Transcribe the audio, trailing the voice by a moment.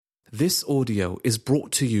This audio is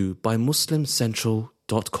brought to you by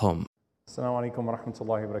MuslimCentral.com. السلام عليكم ورحمة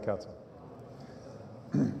الله وبركاته.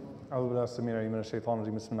 أعوذ بالله السميع العليم من الشيطان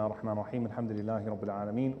الرجيم. بسم الله الرحمن الرحيم. الحمد لله رب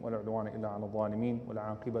العالمين ولا عدوان إلا على الظالمين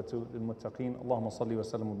والعاقبة للمتقين. اللهم صل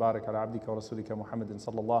وسلم وبارك على عبدك ورسولك محمد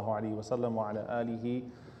صلى الله عليه وسلم وعلى آله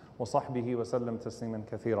وصحبه وسلم تسليما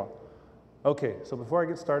كثيرا. Okay, so before I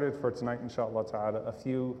get started for tonight, inshallah ta'ala, a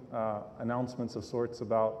few announcements of sorts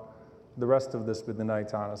about the rest of this bidnillahi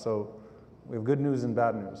ta'ala. So we have good news and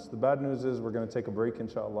bad news. The bad news is we're going to take a break,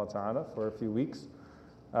 inshallah ta'ala, for a few weeks.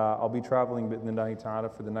 I'll be traveling bidnillahi ta'ala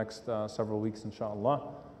for the next several weeks, inshallah.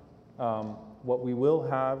 What we will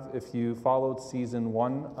have, if you followed season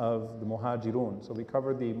 1 of the Muhajirun, so we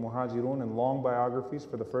covered the Muhajirun in long biographies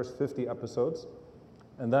for the first 50 episodes,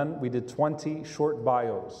 and then we did 20 short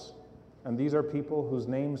bios. And these are people whose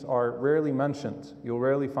names are rarely mentioned. You'll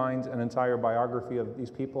rarely find an entire biography of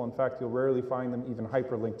these people. In fact, you'll rarely find them even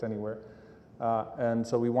hyperlinked anywhere. And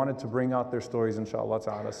so we wanted to bring out their stories, inshallah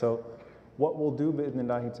ta'ala. So what we'll do,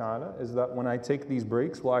 bi'idhnillahi ta'ala, is that when I take these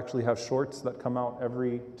breaks, we'll actually have shorts that come out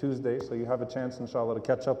every Tuesday. So you have a chance, inshallah, to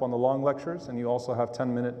catch up on the long lectures. And you also have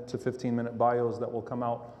 10-minute to 15-minute bios that will come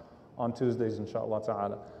out on Tuesdays, inshallah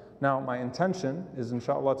ta'ala. Now, my intention is,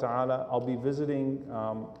 inshallah ta'ala, I'll be visiting,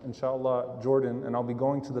 inshallah, Jordan, and I'll be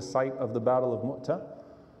going to the site of the Battle of Mu'tah,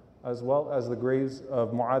 as well as the graves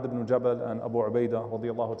of Mu'adh ibn Jabal and Abu Ubaidah,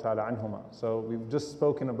 radiyallahu ta'ala anhuma. So we've just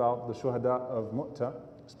spoken about the shuhada of Mu'tah,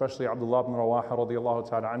 especially Abdullah ibn Rawaha, radiyallahu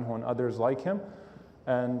ta'ala anhu, and others like him.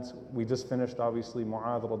 And we just finished, obviously,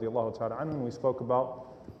 Mu'adh, radiyallahu ta'ala anhu, and we spoke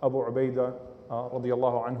about Abu Ubaidah,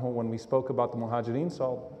 radiyallahu anhu, when we spoke about the Muhajirin. So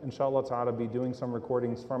I'll, inshallah ta'ala, be doing some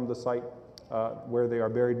recordings from the site where they are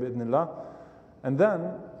buried, bi'idhnillah. And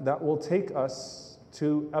then that will take us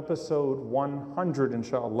to episode 100,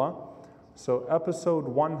 inshallah. So episode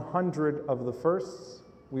 100 of the firsts,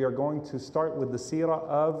 we are going to start with the seerah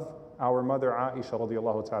of our mother Aisha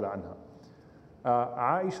radiyallahu ta'ala anha.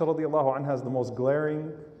 Aisha radiyallahu anha is the most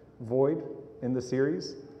glaring void in the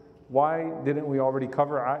series. Why didn't we already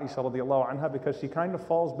cover Aisha radiyallahu anha? Because she kind of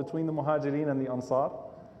falls between the Muhajirin and the Ansar.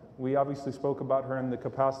 We obviously spoke about her in the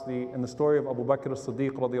capacity, in the story of Abu Bakr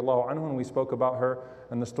as-Siddiq radiyallahu anhu, and we spoke about her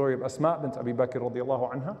in the story of Asma bint Abi Bakr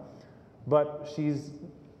radiyallahu anha. But she's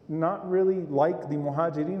not really like the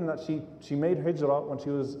Muhajirin in that she made hijrah when she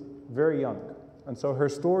was very young. And so her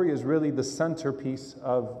story is really the centerpiece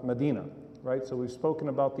of Medina, right? So we've spoken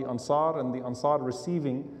about the Ansar and the Ansar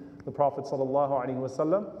receiving the Prophet sallallahu alaihi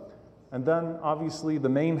wasallam. And then obviously the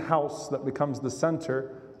main house that becomes the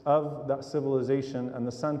center of that civilization and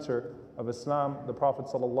the center of Islam, the Prophet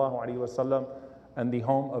sallallahu alaihi wasallam, and the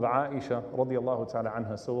home of Aisha radiyallahu ta'ala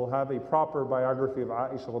anha. So we'll have a proper biography of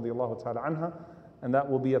Aisha radiyallahu ta'ala anha, and that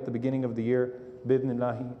will be at the beginning of the year,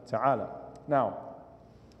 bidnillahi ta'ala. Now,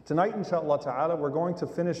 tonight, inshallah ta'ala, we're going to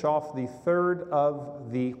finish off the third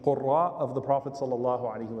of the qurra of the Prophet sallallahu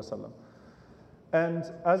alaihi wasallam. And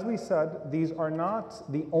as we said, these are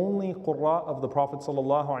not the only qurra of the Prophet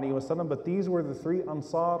ﷺ, but these were the three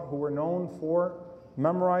Ansar who were known for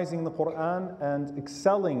memorizing the Quran and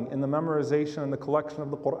excelling in the memorization and the collection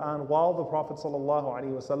of the Quran while the Prophet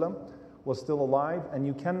ﷺ was still alive, and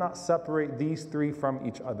you cannot separate these three from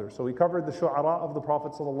each other. So we covered the shu'ara of the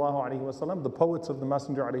Prophet ﷺ, the poets of the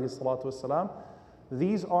Messenger ﷺ.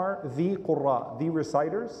 These are the qurra, the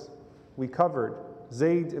reciters. We covered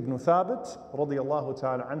Zayd ibn Thabit radiyallahu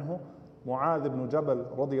ta'ala anhu, Mu'adh ibn Jabal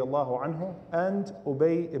radiyallahu anhu, and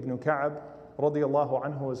Ubay ibn Ka'ab radiyallahu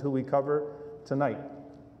anhu is who we cover tonight.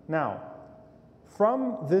 Now,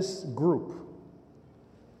 from this group,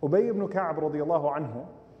 Ubay ibn Ka'ab radiyallahu anhu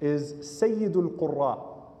is Sayyidul Qurra,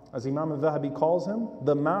 as Imam al-Dhahabi calls him,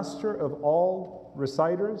 the master of all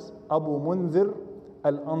reciters, Abu Mundhir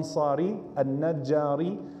al-Ansari,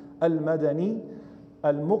 al-Najjari, al-Madani,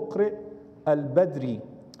 al-Muqri' al-Badri.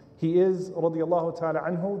 He is, radiyallahu ta'ala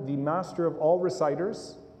anhu, the master of all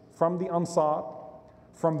reciters from the Ansar,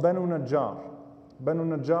 from Banu Najjar. Banu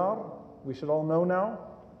Najjar, we should all know now,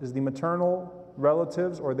 is the maternal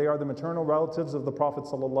relatives, or they are the maternal relatives of the Prophet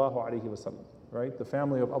sallallahu alaihi wasallam, right? The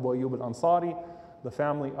family of Abu Ayyub al-Ansari, the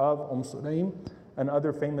family of Sulaym, and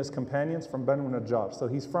other famous companions from Banu Najjar. So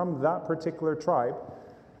he's from that particular tribe,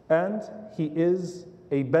 and he is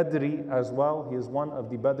a Badri as well. He is one of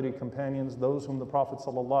the Badri companions, those whom the Prophet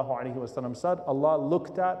ﷺ said, Allah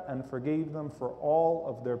looked at and forgave them for all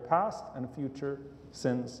of their past and future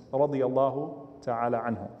sins. Radiyallahu ta'ala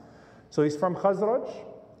anhu. So he's from Khazraj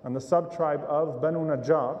and the sub-tribe of Banu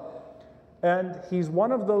Najjar. And he's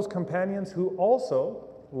one of those companions who also,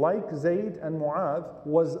 like Zayd and Mu'adh,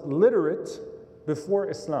 was literate before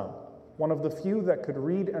Islam. One of the few that could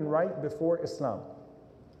read and write before Islam.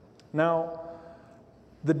 Now,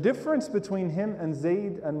 the difference between him and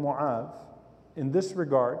Zayd and Mu'adh in this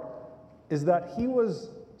regard is that he was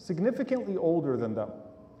significantly older than them.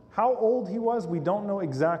 How old he was, we don't know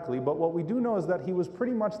exactly, but what we do know is that he was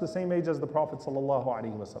pretty much the same age as the Prophet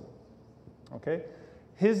ﷺ. Okay?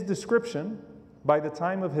 His description by the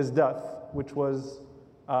time of his death, which was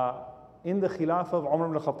in the Khilafah of Umar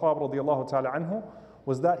ibn al-Khattab radiallahu ta'ala anhu,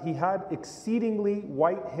 was that he had exceedingly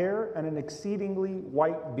white hair and an exceedingly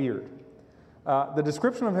white beard. The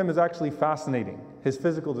description of him is actually fascinating, his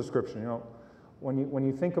physical description. You know, when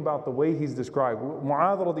you think about the way he's described,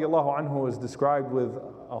 Mu'adh radiallahu anhu is described with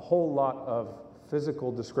a whole lot of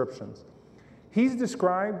physical descriptions. He's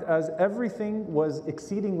described as everything was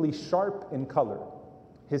exceedingly sharp in color.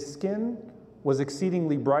 His skin was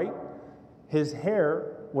exceedingly bright. His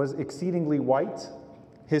hair was exceedingly white.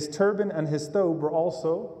 His turban and his thobe were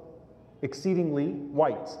also exceedingly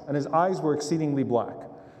white. And his eyes were exceedingly black.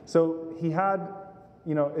 So he had,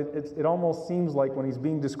 you know, it almost seems like when he's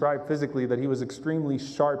being described physically that he was extremely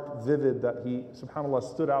sharp, vivid, that he, subhanAllah,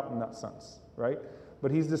 stood out in that sense, right?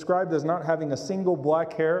 But he's described as not having a single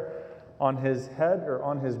black hair on his head or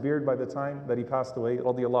on his beard by the time that he passed away,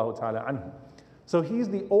 radiyallahu ta'ala anhu. So he's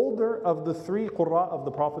the older of the three qurra of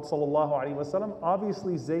the Prophet sallallahu alaihi wasallam.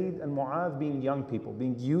 Obviously Zayd and Mu'adh being young people,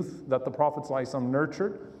 being youth that the Prophet sallallahu alaihi wasallam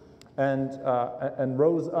nurtured and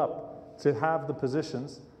rose up to have the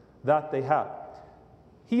positions that they had.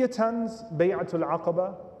 He attends Bay'atul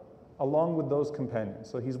Aqaba along with those companions.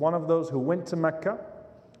 So he's one of those who went to Mecca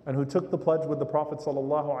and who took the pledge with the Prophet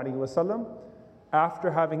sallallahu alaihi wasallam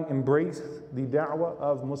after having embraced the da'wah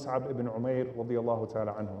of Mus'ab ibn Umair radiyallahu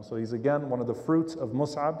ta'ala anhu. So he's again one of the fruits of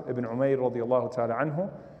Mus'ab ibn Umair radiyallahu ta'ala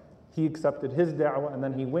anhu. He accepted his da'wah and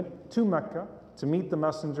then he went to Mecca to meet the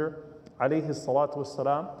Messenger alayhi salatu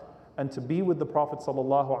wassalam and to be with the Prophet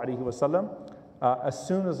sallallahu alaihi wasallam as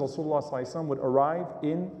soon as Rasulullah sallallahu alaihi wasallam would arrive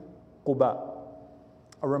in Quba.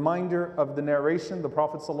 A reminder of the narration, the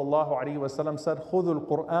Prophet sallallahu alaihi wasallam said, خُذُوا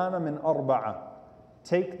الْقُرْآنَ مِنْ أَرْبَعَةٍ.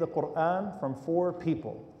 Take the Quran from 4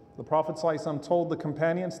 people. The Prophet ﷺ told the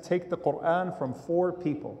companions, take the Quran from 4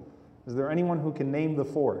 people. Is there anyone who can name the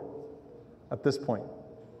 4 at this point?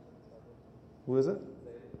 Who is it?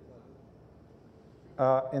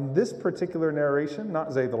 In this particular narration,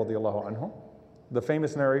 not Zayd radiallahu anhu, the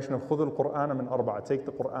famous narration of خُذُوا الْقُرْآنَ مِنْ أَرْبَعَةٍ. Take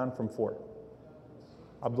the Quran from 4.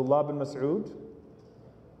 Abdullah bin Mas'ud,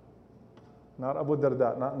 not Abu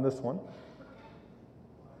Darda, not in this one.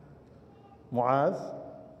 Mu'adh,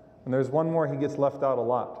 and there's one more, he gets left out a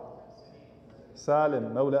lot.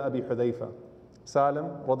 Salim, Mawla Abi Hudayfa. Salim,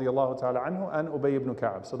 radiyallahu ta'ala anhu, and Ubay ibn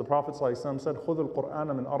Ka'ab. So the Prophet ﷺ said, خُذُوا الْقُرْآنَ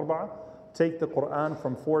مِنْ أَرْبَعَةٍ. Take the Quran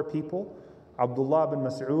from 4 people. Abdullah bin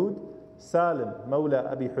Mas'ud, Salim,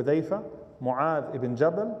 Mawla Abi Hudayfa, Mu'adh ibn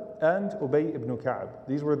Jabal, and Ubay ibn Ka'ab.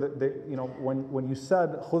 These were you know, when you said,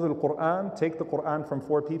 خُذُوا الْقُرْآن, take the Quran from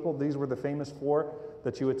 4 people, these were the famous 4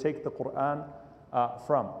 that you would take the Quran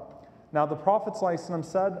from. Now the Prophet ﷺ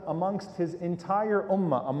said amongst his entire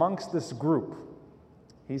ummah, amongst this group,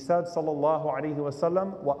 he said sallallahu alayhi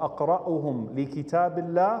wasallam, وَأَقْرَأُهُمْ لِكِتَابِ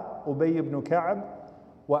اللَّهِ أُبَيْ ibn Ka'ab,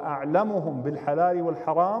 وَأَعْلَمُهُمْ بِالْحَلَالِ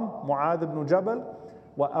وَالْحَرَامِ مُعَاذ ibn Jabal,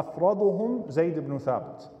 وَأَفْرَضُهُمْ Zayd ibn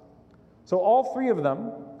Thabit. So all 3 of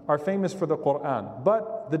them are famous for the Quran,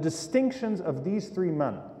 but the distinctions of these 3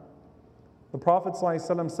 men, the Prophet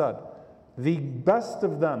ﷺ said, the best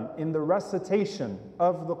of them in the recitation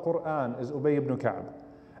of the Quran is Ubay ibn Ka'ab.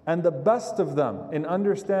 And the best of them in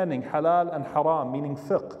understanding halal and haram, meaning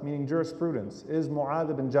fiqh, meaning jurisprudence, is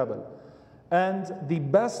Mu'adh ibn Jabal. And the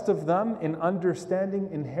best of them in understanding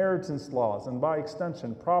inheritance laws, and by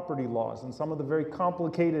extension, property laws, and some of the very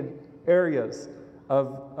complicated areas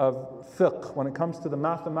of fiqh when it comes to the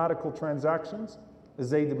mathematical transactions, is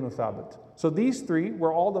Zayd ibn Thabit. So these 3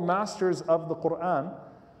 were all the masters of the Quran.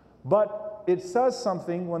 But it says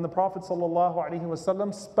something when the Prophet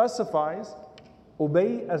ﷺ specifies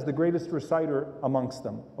Ubay as the greatest reciter amongst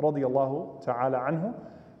them, radiyallahu ta'ala anhu.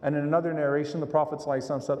 And in another narration, the Prophet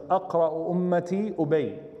ﷺ said, أَقْرَأُ أُمَّتِي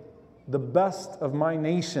Ubay. The best of my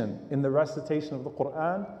nation in the recitation of the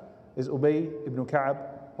Quran is Ubay ibn Ka'ab,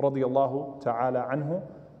 radiyallahu ta'ala anhu.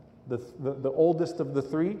 The oldest of the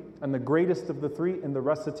 3 and the greatest of the 3 in the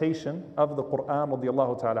recitation of the Quran,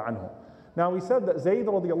 radiyallahu ta'ala anhu. Now we said that Zayd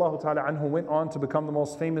radiallahu ta'ala anhu went on to become the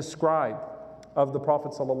most famous scribe of the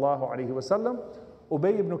Prophet sallallahu alaihi wasallam.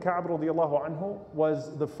 Ubay ibn Ka'ab radiallahu anhu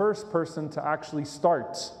was the first person to actually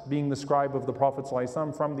start being the scribe of the Prophet sallallahu alaihi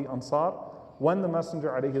wasallam from the Ansar when the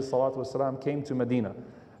Messenger alayhi salatu wasalam came to Medina.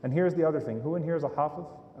 And here's the other thing. Who in here is a hafiz?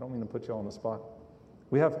 I don't mean to put you all on the spot.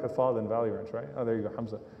 We have hifaz and Valley Ranch, right? Oh, there you go,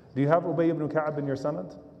 Hamza. Do you have Ubay ibn Ka'ab in your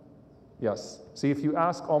sanad? Yes. See, if you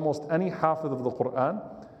ask almost any hafiz of the Quran,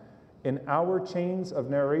 in our chains of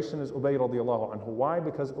narration is Ubay radiallahu anhu. Why?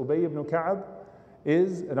 Because Ubay ibn Ka'ab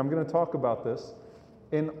is, and I'm going to talk about this,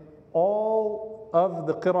 in all of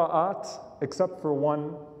the qira'at except for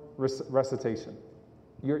one recitation.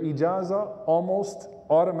 Your ijaza almost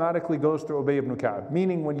automatically goes to Ubay ibn Ka'ab.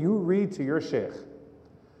 Meaning when you read to your shaykh,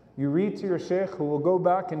 you read to your shaykh who will go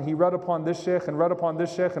back and he read upon this shaykh and read upon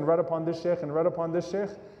this shaykh and read upon this shaykh and read upon this shaykh,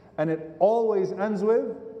 and it always ends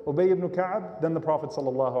with Ubay ibn Ka'ab, then the Prophet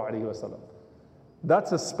sallallahu alaihi wasallam.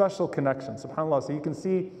 That's a special connection, subhanAllah. So you can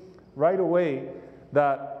see right away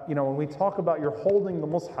that, when we talk about you're holding the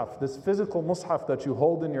mushaf, this physical mushaf that you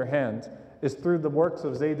hold in your hand is through the works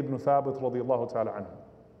of Zayd ibn Thabit radiallahu ta'ala anhu,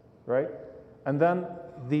 right? And then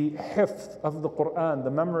the hifth of the Quran,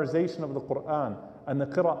 the memorization of the Quran, and the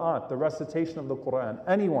qira'at, the recitation of the Quran.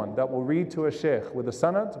 Anyone that will read to a shaykh with a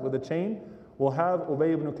sanad, with a chain, will have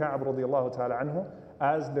Ubay ibn Ka'ab radiallahu ta'ala anhu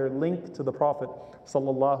as their link to the Prophet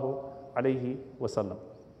sallallahu alayhi wasallam.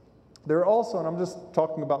 There are also, and I'm just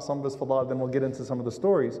talking about some of his fadail, then we'll get into some of the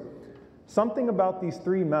stories, something about these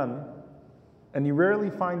three men, and you rarely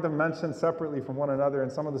find them mentioned separately from one another in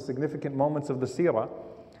some of the significant moments of the seerah.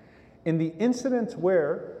 In the incident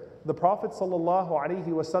where the Prophet sallallahu alaihi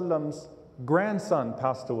wasallam's grandson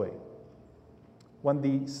passed away, when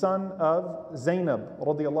the son of Zainab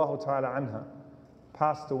radiallahu ta'ala anha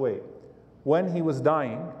passed away, when he was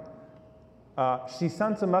dying, she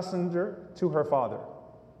sent a messenger to her father.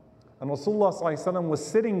 And Rasulullah sallallahu alaihi wasallam was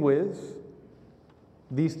sitting with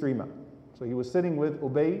these three men. So he was sitting with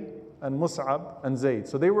Ubay and Mus'ab and Zayd.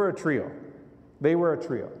 So they were a trio. They were a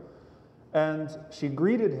trio. And she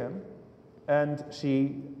greeted him and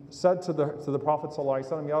she said to the Prophet sallallahu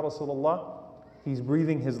alaihi wasallam, Ya Rasulullah, he's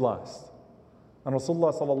breathing his last. And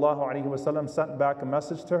Rasulullah sallallahu alaihi wasallam sent back a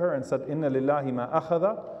message to her and said, Inna lillahi ma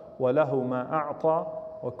akhadha wa lahu ma a'ta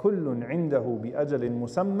wa kullun indahu bi ajalin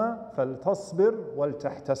musamma faltasbir wal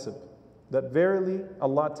tahtasib. That verily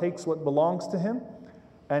Allah takes what belongs to him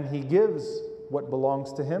and he gives what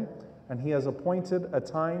belongs to him, and he has appointed a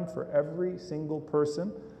time for every single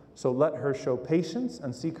person. So let her show patience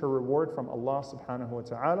and seek her reward from Allah subhanahu wa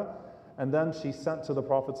ta'ala. And then she sent to the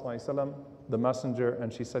Prophet sallallahu alaihi wasallam the messenger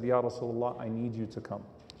and she said, Ya Rasulullah, I need you to come.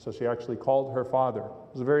 So she actually called her father.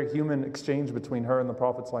 It was a very human exchange between her and the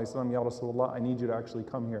Prophet sallallahu alaihi wasallam. Ya Rasulullah, I need you to actually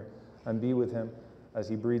come here and be with him as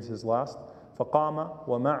he breathes his last. فقام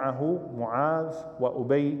ومعه معاذ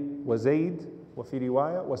وأبي وزيد وفي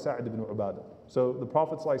رواية وسعد بن عبادة. So the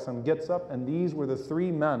Prophet ﷺ gets up, and these were the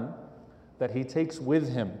three men that he takes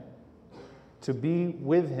with him to be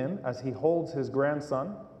with him as he holds his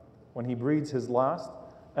grandson when he breathes his last.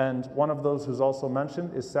 And one of those who's also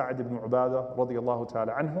mentioned is Sa'd ibn Ubadah radiallahu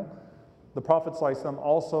ta'ala anhu. The Prophet ﷺ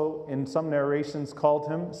also in some narrations called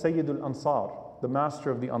him Sayyidul Ansar, the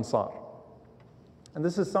master of the Ansar. And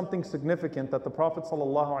this is something significant, that the Prophet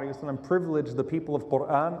ﷺ privileged the people of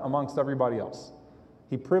Quran amongst everybody else.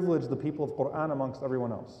 He privileged the people of Quran amongst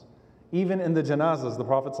everyone else. Even in the janazas, the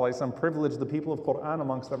Prophet ﷺ privileged the people of Quran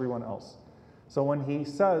amongst everyone else. So when he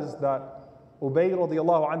says that Ubay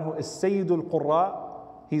radiallahu anhu is Sayyidul Qurra,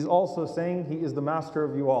 he's also saying he is the master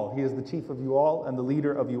of you all. He is the chief of you all and the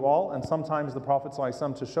leader of you all. And sometimes the Prophet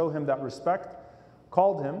ﷺ, to show him that respect,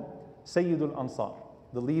 called him Sayyidul Ansar,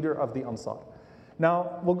 the leader of the Ansar.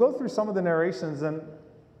 Now, we'll go through some of the narrations, and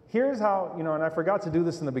here's how, and I forgot to do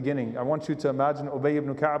this in the beginning. I want you to imagine Ubay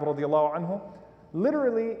ibn Ka'ab radiallahu anhu.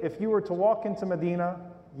 Literally, if you were to walk into Medina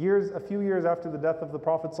a few years after the death of the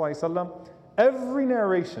Prophet ﷺ, every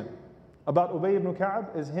narration about Ubay ibn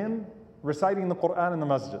Ka'ab is him reciting the Quran in the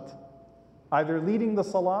masjid, either leading the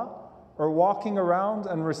salah or walking around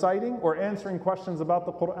and reciting or answering questions about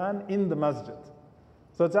the Quran in the masjid.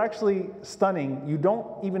 So it's actually stunning. You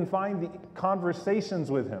don't even find the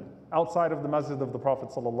conversations with him outside of the masjid of the Prophet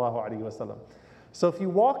sallallahu alaihi wasallam. So if you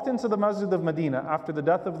walked into the masjid of Medina after the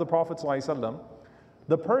death of the Prophet sallallahu alaihi wasallam,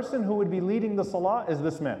 the person who would be leading the salah is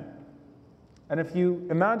this man. And if you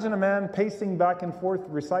imagine a man pacing back and forth,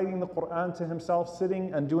 reciting the Quran to himself,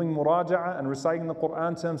 sitting and doing muraja'a and reciting the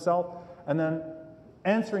Quran to himself, and then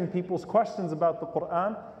answering people's questions about the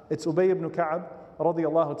Quran, it's Ubay ibn Ka'ab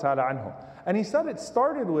radiallahu ta'ala anhu. And he said it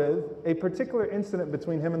started with a particular incident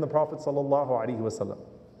between him and the Prophet sallallahu alaihi wasallam.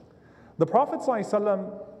 The Prophet sallallahu alaihi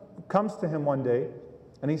wasallam comes to him one day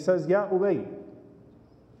and he says, Ya Ubay.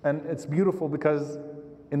 And it's beautiful because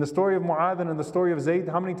in the story of Mu'adh and in the story of Zayd,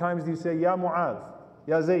 how many times do you say, Ya Mu'adh,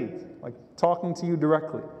 Ya Zayd, like talking to you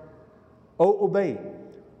directly? O Ubay.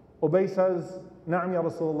 Ubay says, Na'am ya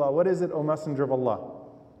Rasulullah, what is it, O Messenger of Allah?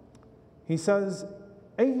 He says,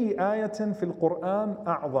 أي آية في القرآن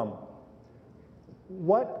أعظم?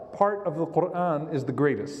 what part of the Quran is the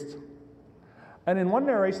greatest? And in one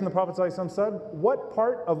narration, the Prophet ﷺ said, what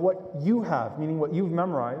part of what you have, meaning what you've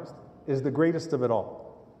memorized, is the greatest of it all?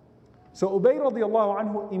 So Ubay radiallahu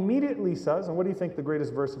anhu immediately says, and what do you think the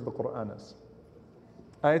greatest verse of the Quran is?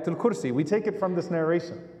 Ayatul Kursi. We take it from this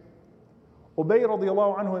narration. Ubay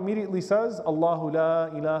radiallahu anhu immediately says, Allahu la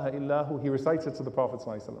ilaha illahu. He recites it to the Prophet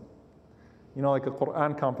ﷺ. You know, like a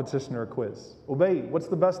Quran competition or a quiz. Ubay, what's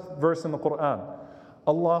the best verse in the Quran?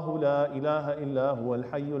 Allahu la ilaha illahu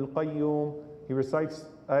al-hayyul qayyum. He recites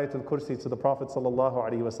Ayatul Kursi to the Prophet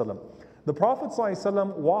ﷺ. The Prophet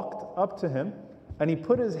ﷺ walked up to him and he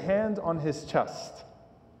put his hand on his chest.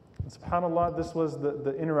 And SubhanAllah, this was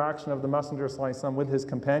the interaction of the Messenger ﷺ with his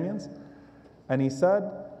companions. And he said,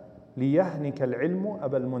 لِيَهْنِكَ الْعِلْمُ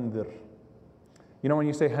أَبَا الْمُنذِرِ. You know when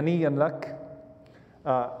you say هَنِيًّا لَكَ,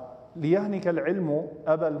 لِيَهْنِكَ الْعِلْمُ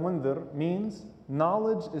أَبَا الْمُنذِرِ means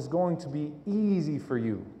knowledge is going to be easy for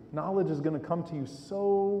you. Knowledge is going to come to you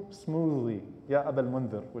so smoothly. Ya Abul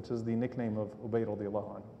Mundhir, which is the nickname of Ubay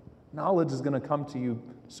radiallahu anhu. Knowledge is going to come to you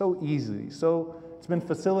so easily. So it's been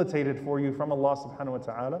facilitated for you from Allah subhanahu wa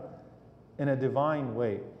ta'ala in a divine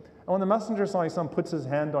way. And when the Messenger sallallahu alaihi wasallam puts his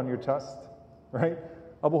hand on your chest, right?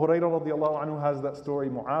 Abu Hurairah radiallahu anhu has that story.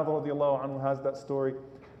 Mu'adh radiallahu anhu has that story.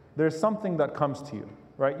 There's something that comes to you,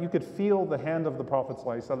 right? You could feel the hand of the Prophet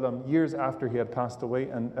sallallahu alaihi wasallam years after he had passed away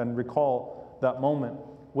and recall that moment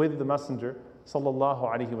with the Messenger sallallahu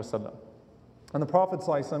alaihi wasallam. And the Prophet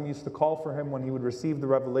ﷺ used to call for him when he would receive the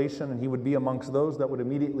revelation, and he would be amongst those that would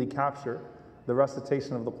immediately capture the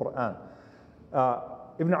recitation of the Quran.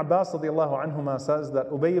 Ibn Abbas radiallahu anhuma says that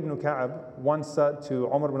Ubay ibn Ka'ab once said to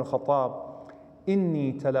Umar ibn Khattab,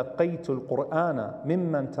 إِنِّي تَلَقَّيْتُ الْقُرْآنَ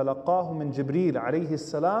مِمَّنْ تَلَقَّاهُ مِنْ جِبْرِيلَ عَلَيْهِ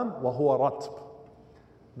السَّلَامُ وَهُوَ رَطْبٌ.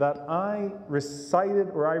 That I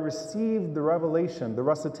recited or I received the revelation, the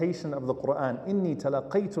recitation of the Quran. إِنِّي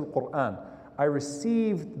تَلَقَّيْتُ الْقُرْآنَ. I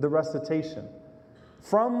received the recitation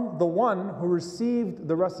from the one who received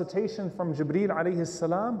the recitation from Jibreel alayhi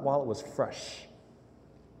salam while it was fresh.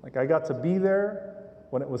 Like I got to be there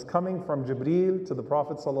when it was coming from Jibreel to the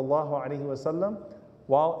Prophet sallallahu alaihi wasallam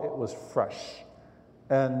while it was fresh.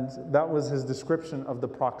 And that was his description of the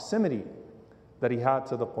proximity that he had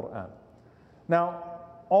to the Quran. Now,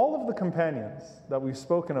 all of the companions that we've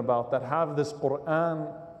spoken about that have this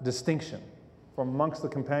Quran distinction from amongst the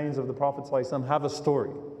companions of the Prophet ﷺ have a story.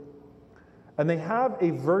 And they have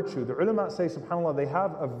a virtue. The ulama say, subhanAllah, they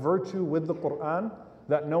have a virtue with the Quran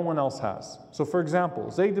that no one else has. So for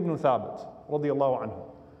example, Zayd ibn Thabit, radiallahu anhu,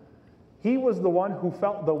 he was the one who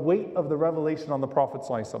felt the weight of the revelation on the Prophet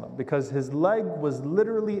ﷺ because his leg was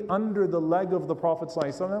literally under the leg of the Prophet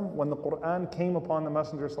ﷺ when the Quran came upon the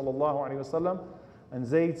Messenger ﷺ, and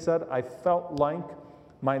Zayd said, I felt like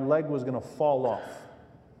my leg was going to fall off.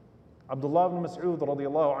 Abdullah ibn Mas'ud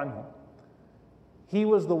radiallahu anhu, he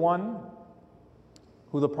was the one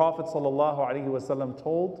who the Prophet ﷺ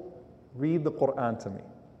told, read the Quran to me.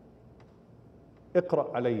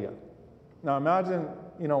 Iqra alayya. Now imagine,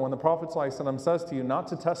 when the Prophet ﷺ says to you not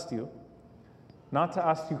to test you, not to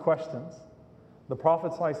ask you questions, the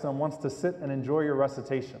Prophet ﷺ wants to sit and enjoy your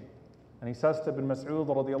recitation. And he says to Ibn Mas'ud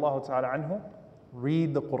radiallahu ta'ala anhu,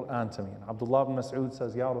 read the Quran to me. And Abdullah ibn Mas'ud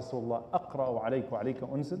says, Ya Rasulullah, aqra'u alayka wa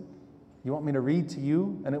alayka unzil. You want me to read to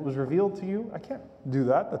you and it was revealed to you? I can't do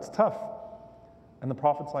that, that's tough. And the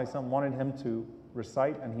Prophet ﷺ wanted him to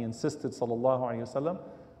recite, and he insisted, sallallahu alayhi wasallam,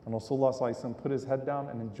 and Rasulullah ﷺ put his head down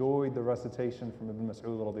and enjoyed the recitation from Ibn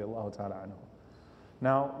Mas'ud radiallahu ta'ala anhu.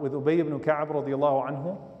 Now, with Ubay ibn Ka'ab radiallahu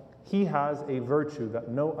anhu, he has a virtue that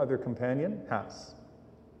no other companion has.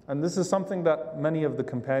 And this is something that many of the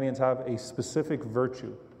companions have, a specific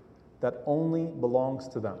virtue that only belongs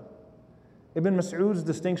to them. Ibn Mas'ud's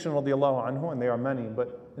distinction radiallahu anhu, and there are many,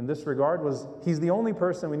 but in this regard was, he's the only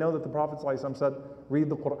person we know that the Prophet ﷺ said, read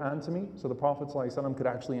the Quran to me, so the Prophet ﷺ could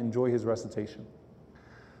actually enjoy his recitation.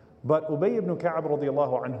 But Ubay ibn Ka'ab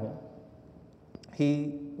radiallahu anhu,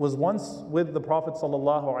 he was once with the Prophet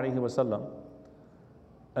sallallahu alaihi wasallam,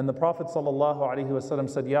 and the Prophet sallallahu alaihi wasallam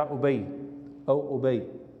said, Ya Ubay, O Ubay,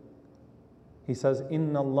 he says,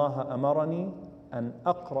 Inna Allah amarani an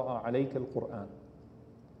aqra'a alayka al-Quran.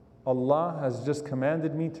 Allah has just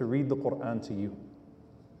commanded me to read the Quran to you.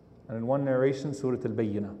 And in one narration, Surah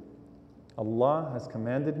Al-Bayyinah, Allah has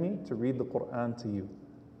commanded me to read the Quran to you.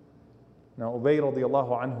 Now Ubay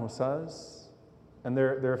radiallahu anhu says, and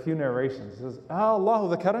there are a few narrations, he says,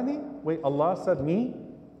 Allahu dhakarani? Wait, Allah said me?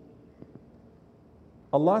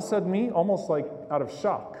 Allah said me, almost like out of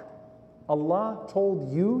shock. Allah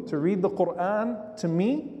told you to read the Quran to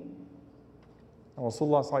me? And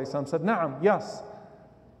Rasulullah said, Na'am, yes.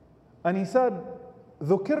 And he said,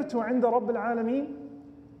 ذُكِرْتُ عِنْدَ رَبِّ الْعَالَمِينَ.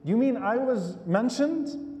 You mean I was mentioned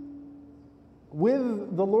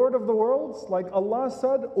with the Lord of the worlds? Like Allah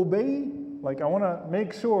said, obey. Like I want to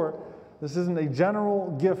make sure this isn't a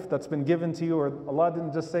general gift that's been given to you, or Allah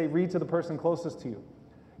didn't just say, read to the person closest to you.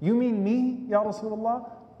 You mean me, Ya Rasulullah?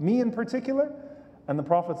 Me in particular? And the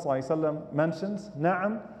Prophet ﷺ mentions,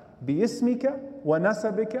 نعم بِإِسْمِكَ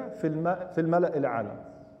وَنَسَبِكَ فِي الْمَلَأِ الْعَالَى.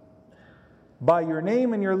 By your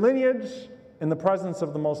name and your lineage in the presence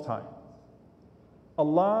of the Most High.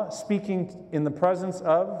 Allah speaking in the presence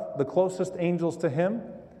of the closest angels to Him,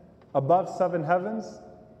 above 7 heavens,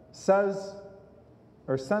 says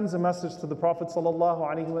or sends a message to the Prophet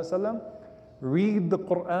ﷺ, read the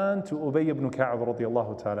Quran to Ubay ibn Ka'b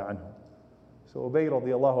radiallahu ta'ala anhu. So Ubay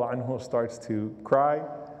radiallahu anhu starts to cry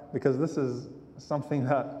because this is something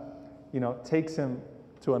that, takes him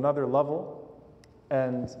to another level.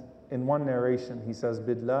 And in one narration he says,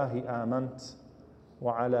 Billahi amant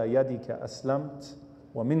wa ala yadika aslamt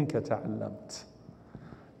wa minka ta'allamt.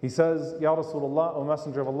 He says, Ya Rasulullah, O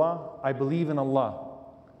Messenger of Allah, I believe in Allah.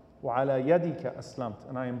 Wa ala yadika aslamt,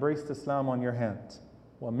 and I embraced Islam on your hand.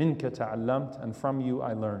 Wa minka ta'allamt, and from you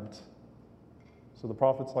I learned. So the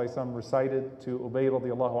Prophet ﷺ recited to Ubay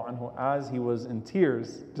radiallahu anhu as he was in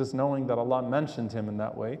tears, just knowing that Allah mentioned him in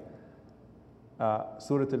that way,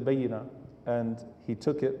 Surah Al-Bayyinah, and he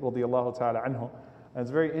took it radiallahu ta'ala anhu. And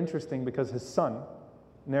it's very interesting because his son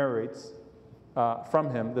narrates from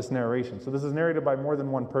him this narration. So this is narrated by more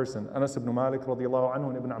than one person, Anas ibn Malik radiallahu anhu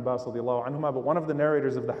and Ibn Abbas radiallahu anhuma, but one of the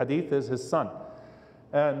narrators of the hadith is his son.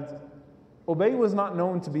 And Ubay was not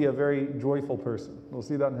known to be a very joyful person. We'll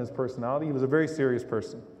see that in his personality. He was a very serious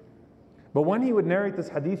person. But when he would narrate this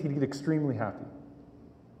hadith, he'd get extremely happy.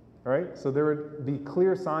 All right? So there would be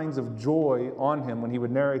clear signs of joy on him when he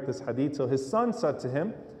would narrate this hadith. So his son said to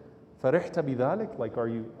him, فَرِحْتَ بِذَلِكَ? Like, are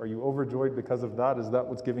you overjoyed because of that? Is that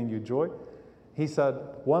what's giving you joy? He said,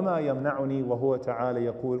 وَمَا يَمْنَعُنِي وَهُوَ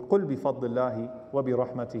تَعَالَى يَقُولُ قُلْ بِفَضْلِ اللَّهِ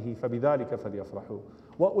وَبِرَحْمَتِهِ فَبِذَلِكَ فَلْيَفْرَحُوا.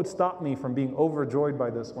 What would stop me from being overjoyed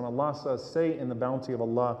by this when Allah says, say in the bounty of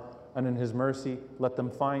Allah and in His mercy, let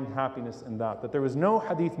them find happiness in that. That there was no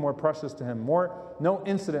hadith more precious to him, no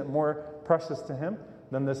incident more precious to him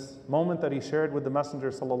than this moment that he shared with the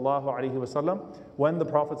Messenger sallallahu alaihi wasallam, when the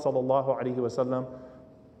Prophet sallallahu alaihi wasallam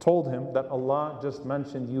told him that Allah just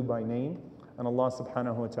mentioned you by name, and Allah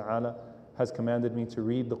subhanahu wa ta'ala has commanded me to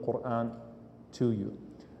read the Quran to you.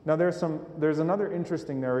 Now there's another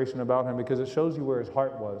interesting narration about him, because it shows you where his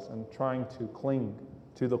heart was and trying to cling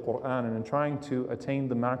to the Quran and in trying to attain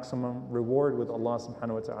the maximum reward with Allah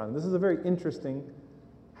subhanahu wa ta'ala. This is a very interesting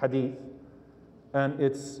hadith, and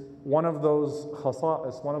it's one of those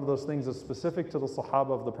khasa'is, one of those things that's specific to the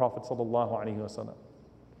Sahaba of the Prophet sallallahu alaihi wasallam.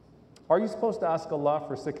 Are you supposed to ask Allah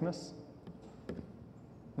for sickness?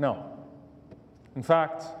 No. In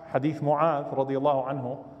fact, hadith Mu'adh radiallahu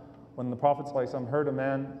anhu, when the Prophet ﷺ heard a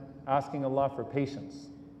man asking Allah for patience,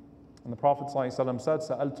 and the Prophet ﷺ said,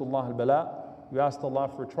 سَأَلْتُ اللَّهَ الْبَلَاء, you asked Allah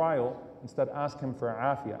for trial, instead ask Him for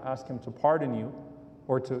afiyah, ask Him to pardon you,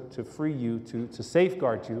 or to free you, to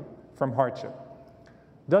safeguard you from hardship.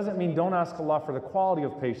 Doesn't mean don't ask Allah for the quality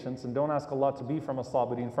of patience, and don't ask Allah to be from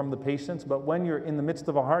as-sabirin, from the patience, but when you're in the midst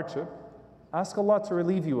of a hardship, ask Allah to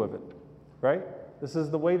relieve you of it, right? This is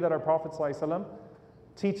the way that our Prophet ﷺ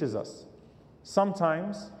teaches us.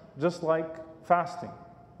 Sometimes, just like fasting,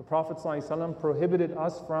 the Prophet ﷺ prohibited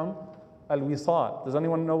us from al-wisal. Does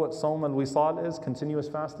anyone know what sawm al-wisal is? Continuous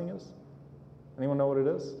fasting is? Anyone know what it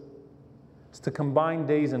is? It's to combine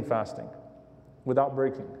days in fasting without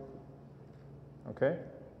breaking. Okay?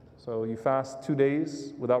 So you fast 2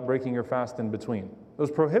 days without breaking your fast in between. It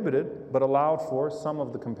was prohibited, but allowed for some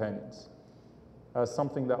of the companions as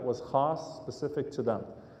something that was khas, specific to them.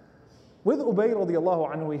 With Ubay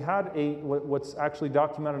radiallahu anhu, we had what's actually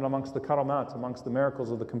documented amongst the karamat, amongst the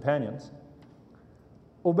miracles of the companions.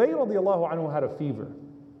 Ubay radiallahu anhu had a fever.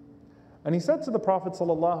 And he said to the Prophet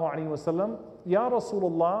sallallahu alaihi wasallam, Ya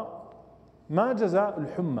Rasulullah, ma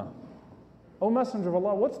jaza'ul humma? O Messenger of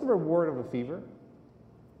Allah, what's the reward of a fever?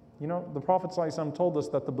 You know, the Prophet sallallahu alaihi wasallam told us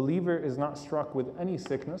that the believer is not struck with any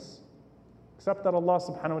sickness, except that Allah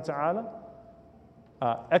subhanahu wa ta'ala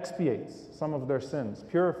expiates some of their sins,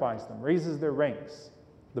 purifies them, raises their ranks.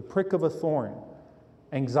 The prick of a thorn,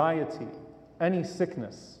 anxiety, any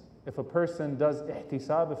sickness. If a person does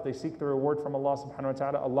ihtisab, if they seek the reward from Allah subhanahu wa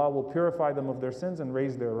ta'ala, Allah will purify them of their sins and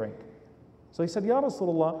raise their rank. So he said, Ya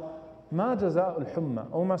Rasulullah, ma jaza'ul humma?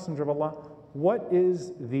 O Messenger of Allah, what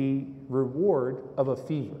is the reward of a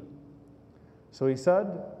fever? So he said,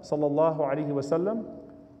 sallallahu alayhi wa sallam,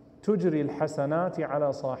 tujri al-hasanati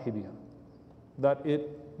ala sahibiha, that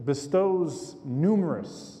it bestows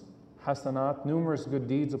numerous hasanat, numerous good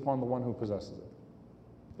deeds upon the one who possesses it.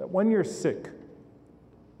 that when you're sick,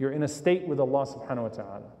 you're in a state with Allah subhanahu wa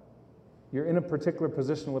ta'ala. You're in a particular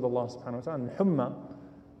position with Allah subhanahu wa ta'ala. And humma,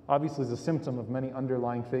 obviously, is a symptom of many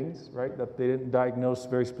underlying things, right? That they didn't diagnose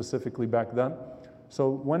very specifically back then. So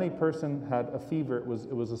when a person had a fever, it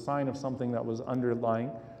was a sign of something that was underlying.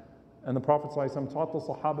 And the Prophet ﷺ taught the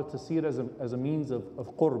Sahaba to see it as a means of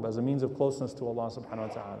qurb, as a means of closeness to Allah subhanahu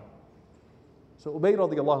wa ta'ala. So Ubay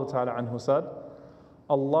radiallahu ta'ala anhu said,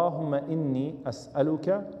 Allahumma inni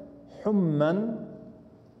as'aluka humman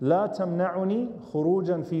la tamna'uni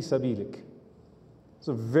khurujan fi sabilik. It's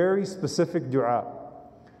a very specific dua.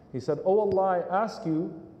 He said, Oh Allah, I ask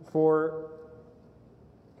you for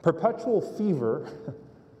perpetual fever,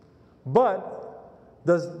 but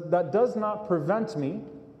that does not prevent me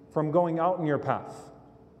from going out in your path.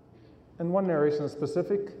 And one narration is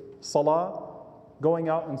specific, salah, going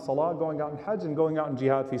out in salah, going out in hajj, and going out in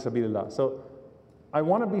jihad fi sabilillah. So I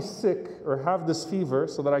want to be sick or have this fever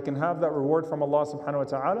so that I can have that reward from Allah subhanahu wa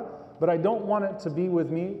ta'ala, but I don't want it to be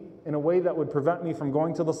with me in a way that would prevent me from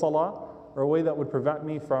going to the salah, or a way that would prevent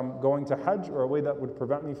me from going to hajj, or a way that would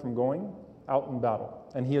prevent me from going out in battle.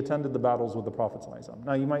 And he attended the battles with the Prophet ﷺ.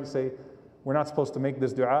 Now you might say, we're not supposed to make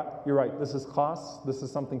this dua. You're right, this is khas, this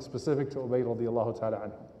is something specific to Ubay radiallahu ta'ala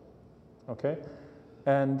anhu. Okay?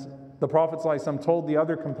 And the Prophet ﷺ told the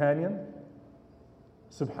other companion,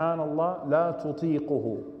 Subhanallah, la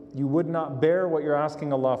tutiquhu. You would not bear what you're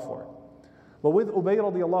asking Allah for. But with Ubay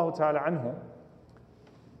radiallahu ta'ala anhu,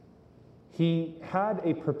 he had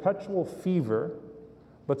a perpetual fever,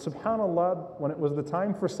 but subhanallah, when it was the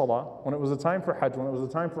time for salah, when it was the time for hajj, when it was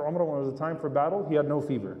the time for umrah, when it was the time for battle, he had no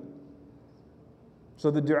fever. So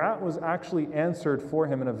the dua was actually answered for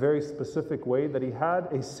him in a very specific way, that he had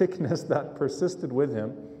a sickness that persisted with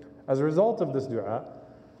him as a result of this dua,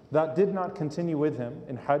 that did not continue with him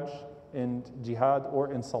in hajj, in jihad,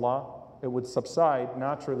 or in salah. It would subside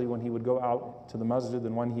naturally when he would go out to the masjid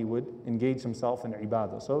and when he would engage himself in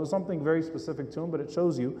ibadah. So it was something very specific to him, but it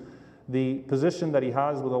shows you the position that he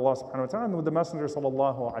has with Allah subhanahu wa ta'ala and with the Messenger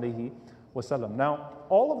sallallahu alayhi wa sallam. Now,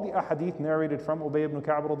 all of the ahadith narrated from Ubay ibn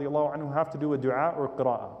Ka'b radiallahu anhu have to do with dua or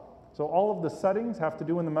qira'ah. So all of the settings have to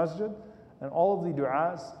do in the masjid, and all of the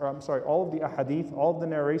du'as, all of the ahadith, all of the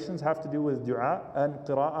narrations have to do with dua and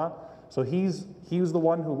qira'ah. So he was the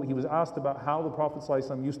one who, he was asked about how the Prophet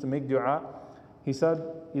ﷺ used to make dua. He said,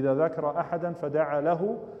 إِذَا ذَكَرَ أَحَدًا فَدَعَى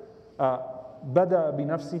لَهُ بَدَأَ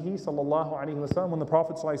بِنَفْسِهِ sallallahu alayhi wa sallam. When the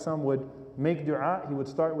Prophet ﷺ would make dua, he would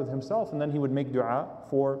start with himself and then he would make dua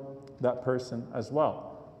for that person as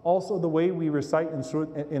well. Also the way we recite in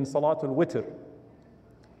Salatul Witr.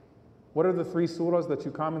 What are the three surahs that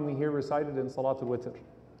you commonly hear recited in Salatul Witr?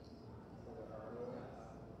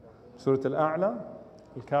 Surah Al-A'la,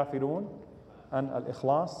 Al-Kafirun, and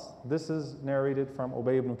Al-Ikhlas. This is narrated from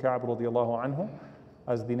Ubay ibn Ka'b radiallahu anhu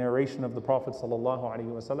as the narration of the Prophet sallallahu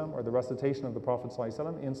alaihi wasallam, or the recitation of the Prophet sallallahu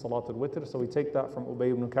alaihi wasallam in Salatul Witr. So we take that from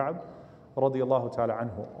Ubay ibn Ka'b radiallahu ta'ala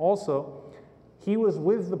anhu. Also, he was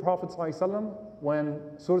with the Prophet sallallahu alaihi wasallam when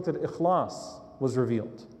Surah Al-Ikhlas was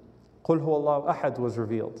revealed. Qul huwallahu ahad was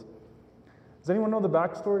revealed. Does anyone know the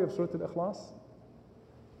backstory of Surah Al-Ikhlas?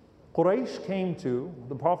 Quraysh came to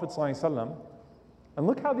the Prophet sallallahu alaihi wasallam, and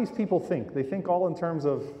look how these people think. They think all in terms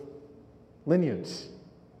of lineage.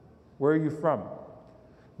 Where are you from?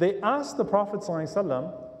 They asked the Prophet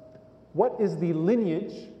ﷺ, what is the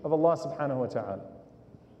lineage of Allah subhanahu wa ta'ala?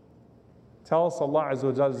 Tell us Allah Azza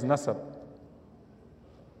wa Jalla's nasab.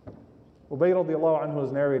 Ubay radiallahu anhu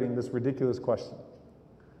is narrating this ridiculous question.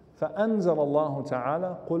 فأنزل الله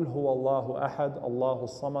تعالى قل هو الله أحد الله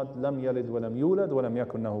الصمد لم يلد ولم يولد ولم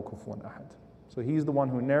يكن له كفوا أحد. So he's the one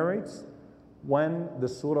who narrates when the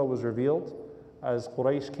surah was revealed, as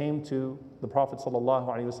Quraysh came to the Prophet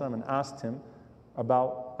ﷺ and asked him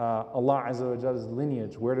about Allah Azza wa Jalla's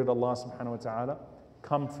lineage. Where did Allah subhanahu wa ta'ala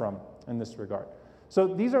come from in this regard? So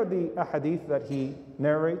these are the ahadith that he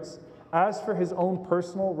narrates. As for his own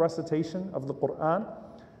personal recitation of the Quran,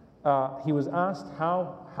 he was asked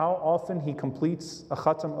how often he completes a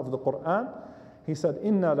khatam of the Quran. He said,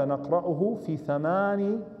 إِنَّا لَنَقْرَأُهُ فِي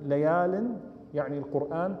ثَمَانِ لَيَالٍ يعني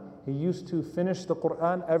القرآن. He used to finish the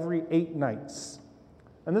Quran every 8 nights.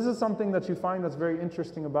 And this is something that you find that's very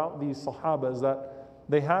interesting about these Sahaba, is that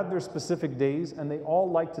they had their specific days and they all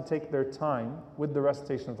liked to take their time with the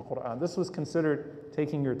recitation of the Quran. This was considered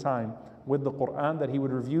taking your time with the Quran, that he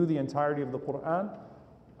would review the entirety of the Quran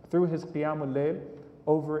through his Qiyamul Layl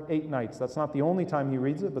over 8 nights. That's not the only time he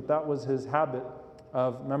reads it, but that was his habit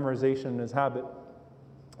of memorization, his habit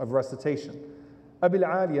of recitation. Abil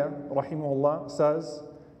Aliya, rahimahullah, says,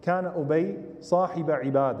 كان أبي صاحب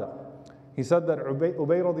عبادة. He said that Ubay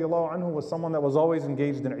radiallahu anhu was someone that was always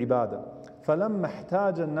engaged in ibadah. فَلَمَّا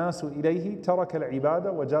احْتَاجَ النَّاسُ إِلَيْهِ تَرَكَ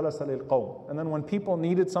الْعِبَادَةَ وَجَلَسَ لِلْقَوْمِ. And then when people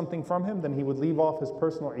needed something from him, then he would leave off his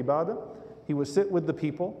personal ibadah. He would sit with the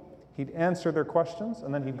people, he'd answer their questions,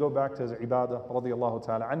 and then he'd go back to his ibadah radiallahu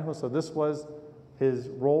ta'ala anhu. So this was his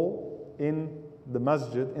role in the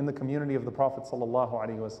masjid, in the community of the Prophet sallallahu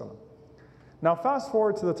alaihi wasallam. Now fast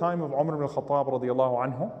forward to the time of Umar ibn al-Khattab radiallahu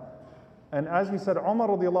anhu. And as we said, Umar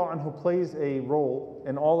radiallahu anhu plays a role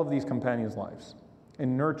in all of these companions' lives,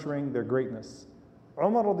 in nurturing their greatness.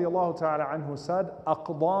 Umar radiallahu ta'ala anhu said,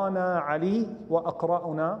 أَقْضَانَا عَلِي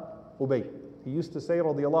وَأَقْرَأُنَا Ubay. He used to say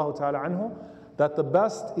radiallahu ta'ala anhu that the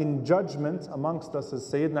best in judgment amongst us is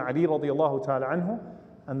Sayyidina Ali radiallahu ta'ala anhu,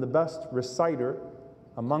 and the best reciter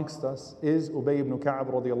amongst us is Ubay ibn Ka'ab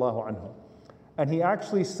radiallahu anhu. And he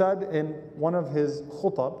actually said in one of his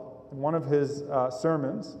khutab, in one of his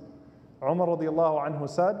sermons, Umar radiallahu anhu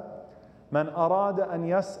said, "Man arada an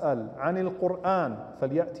yas'al 'anil Qur'an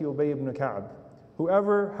falyati Ubay ibn Ka'ab."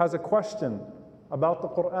 Whoever has a question about the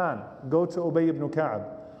Qur'an, go to Ubay ibn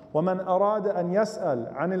Ka'ab. وَمَنْ أَرَادَ أَنْ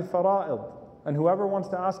يَسْأَلْ عَنِ الْفَرَائِضِ. And whoever wants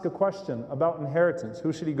to ask a question about inheritance,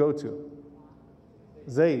 who should he go to?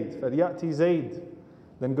 Zayd. فَلْيَأْتِ Zayd.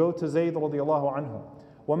 Then go to Zayd radiallahu anhu.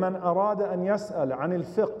 وَمَنْ أَرَادَ أَنْ يَسْأَلْ عَنِ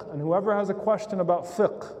الْفِقْهِ. And whoever has a question about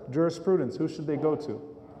fiqh, jurisprudence, who should they go to?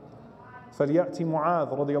 فَلْيَأْتِ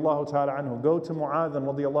مُعَاذ radiallahu ta'ala anhu. Go to Mu'adh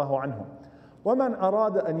radiallahu anhu. وَمَنْ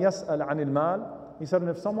أَرَادَ أَنْ يَسْأَلْ عَنِ الْمَالِ. He said, and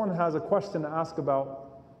if someone has a question to ask about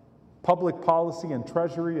public policy and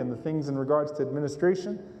treasury and the things in regards to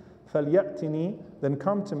administration, فَلْيَأْتِنِي. Then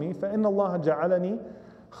come to me. فَإِنَّ اللَّهَ جَعَلَنِي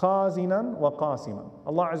خَازِنًا وَقَاسِمًا.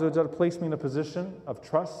 Allah Azza wa Jalla placed me in a position of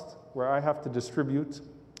trust where I have to distribute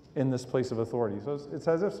in this place of authority. So it's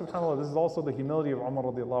as if, subhanAllah, this is also the humility of Umar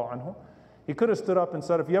radiallahu anhu. He could have stood up and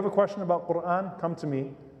said, if you have a question about Quran, come to me. If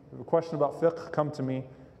you have a question about fiqh, come to me.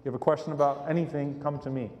 If you have a question about anything, come to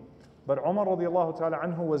me. But Umar radiallahu ta'ala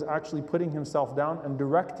anhu was actually putting himself down and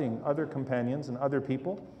directing other companions and other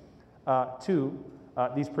people to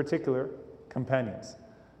these particular companions.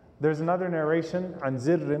 There's another narration, عن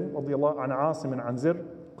زر رضي الله عن عاصم عن زر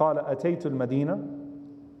قال أتيت المدينة.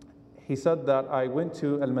 He said that I went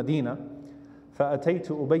to Al-Madinah, فأتيت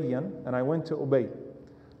أبيا, and I went to Ubay.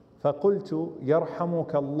 فقلت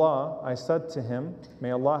يرحمك الله. I said to him,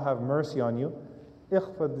 may Allah have mercy on you.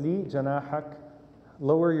 اخفض لي جناحك.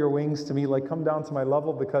 Lower your wings to me, like come down to my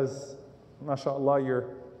level, because mashallah you're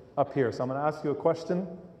up here. So I'm going to ask you a question.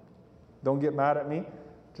 Don't get mad at me.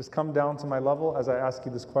 Just come down to my level as I ask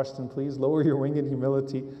you this question, please. Lower your wing in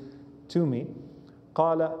humility to me.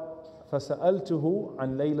 قال فسألته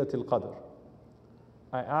عن ليلة القدر.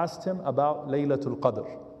 I asked him about Laylatul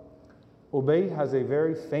Qadr. Ubay has a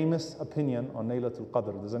very famous opinion on Laylatul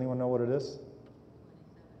Qadr. Does anyone know what it is?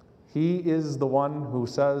 He is the one who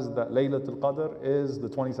says that Laylatul Qadr is the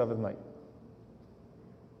 27th night.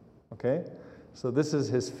 Okay? So this is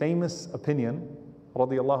his famous opinion,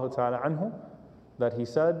 radiyallahu ta'ala anhu, that he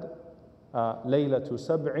said, Laylatu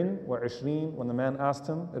sab'in wa ishreen. When the man asked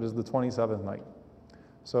him, it is the 27th night.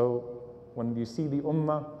 So when you see the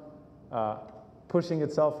ummah pushing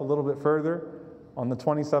itself a little bit further on the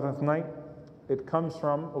 27th night, it comes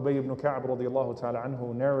from Ubay ibn Ka'ab radiyallahu ta'ala anhu,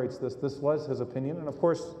 who narrates this. This was his opinion. And of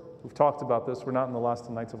course, we've talked about this. We're not in the last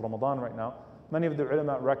nights of Ramadan right now. Many of the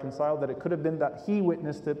ulama reconciled that it could have been that he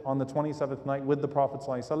witnessed it on the 27th night with the Prophet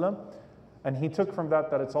ﷺ, and he took from that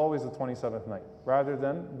it's always the 27th night, rather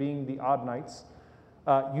than being the odd nights.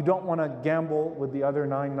 You don't want to gamble with the other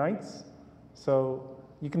 9 nights, so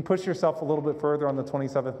you can push yourself a little bit further on the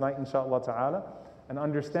 27th night, inshaAllah ta'ala, and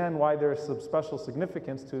understand why there is some special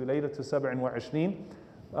significance to Laylatul Sab'in wa Ishreen,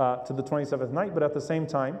 to the 27th night, but at the same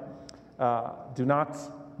time, do not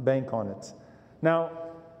bank on it. Now,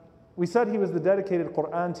 we said he was the dedicated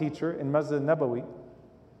Quran teacher in Masjid Nabawi.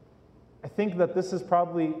 I think that this is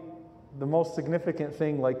probably the most significant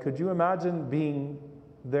thing. Like, could you imagine being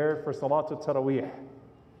there for Salatul Taraweeh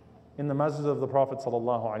in the Masjid of the Prophet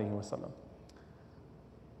sallallahu alaihi wasallam?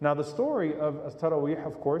 Now, the story of Taraweeh,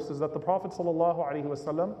 of course, is that the Prophet sallallahu alaihi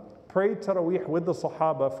wasallam prayed Taraweeh with the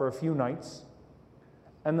Sahaba for a few nights,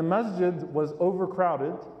 and the masjid was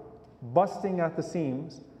overcrowded, busting at the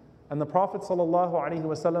seams, and the Prophet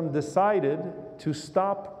ﷺ decided to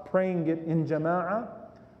stop praying it in jama'ah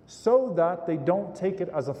so that they don't take it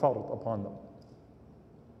as a fard upon them.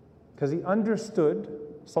 Because he understood,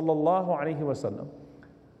 ﷺ,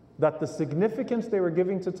 that the significance they were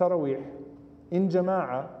giving to Taraweeh in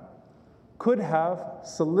jama'ah could have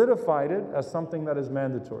solidified it as something that is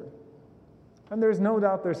mandatory. And there's no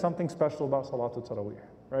doubt there's something special about Salatul Taraweeh,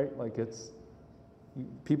 right? Like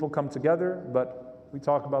people come together, but We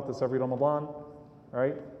talk about this every Ramadan,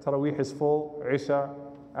 right? Taraweeh is full, Isha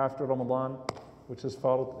after Ramadan, which is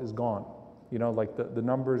Fard, is gone. You know, like the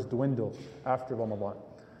numbers dwindle after Ramadan.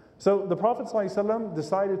 So the Prophet ﷺ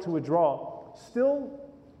decided to withdraw, still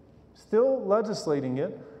legislating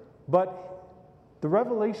it, but the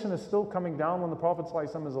revelation is still coming down when the Prophet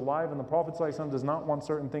ﷺ is alive, and the Prophet ﷺ does not want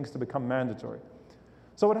certain things to become mandatory.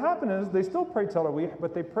 So what happened is, they still prayed Taraweeh,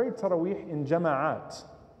 but they prayed Taraweeh in jama'at.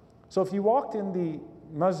 So if you walked in the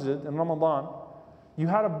masjid in Ramadan, you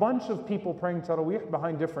had a bunch of people praying Taraweeh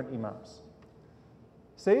behind different imams.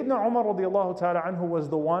 Sayyidina Umar radiallahu ta'ala anhu was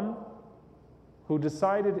the one who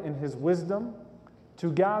decided in his wisdom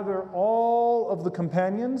to gather all of the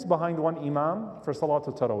companions behind one imam for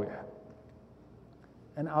Salatul Taraweeh.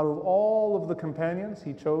 And out of all of the companions,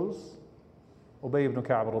 he chose Ubay ibn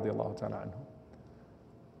Ka'b radiallahu ta'ala anhu.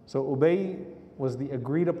 So Ubay was the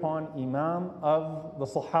agreed upon imam of the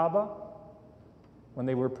Sahaba when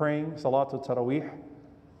they were praying Salatul Taraweeh,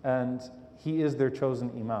 and he is their chosen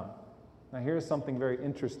imam. Now here's something very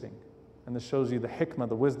interesting, and this shows you the hikmah,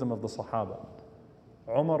 the wisdom of the Sahaba.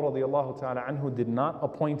 Umar radiallahu ta'ala anhu did not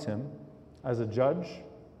appoint him as a judge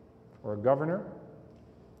or a governor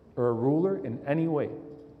or a ruler in any way.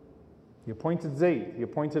 He appointed Zayd, he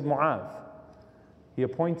appointed Mu'adh, he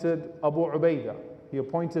appointed Abu Ubaidah, he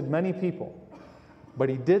appointed many people, but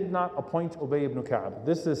he did not appoint Ubay ibn Ka'b.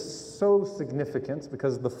 This is so significant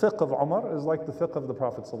because the fiqh of Umar is like the fiqh of the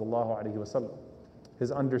Prophet sallallahu alaihi wasallam,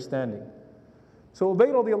 his understanding. So Ubay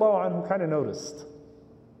radiallahu anhu kind of noticed,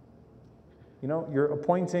 you know, you're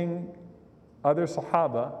appointing other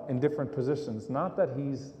Sahaba in different positions, not that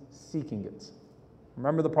he's seeking it.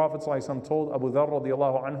 Remember the Prophet ﷺ told Abu Dharr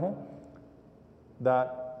radiallahu anhu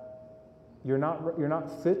that you're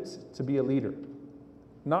not fit to be a leader.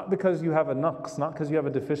 Not because you have a naqs, not because you have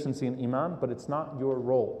a deficiency in iman, but it's not your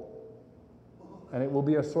role. And it will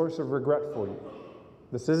be a source of regret for you.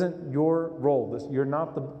 This isn't your role. You're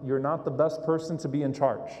not the best person to be in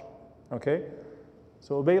charge. Okay?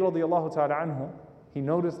 So Ubay radiallahu ta'ala anhu, he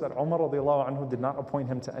noticed that Umar radiallahu anhu did not appoint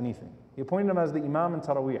him to anything. He appointed him as the imam in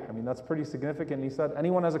Taraweeh. I mean, that's pretty significant. He said,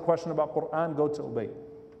 anyone has a question about Quran, go to Ubay.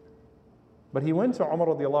 But he went to Umar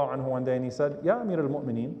radiallahu anhu one day and he said, Ya Amir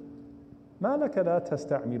al-Mu'mineen, ma laka la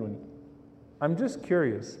tasta'miruni. I'm just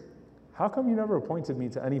curious, how come you never appointed me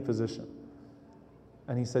to any position?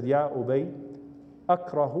 And he said, Ya Ubay,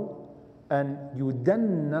 akrahu an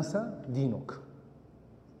yudannasa dinuk.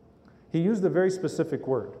 He used a very specific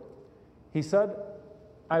word. He said,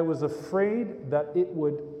 I was afraid that it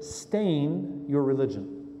would stain your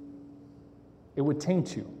religion. It would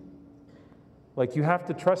taint you. Like, you have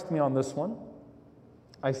to trust me on this one.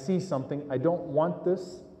 I see something. I don't want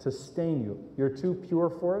this to stain you. You're too pure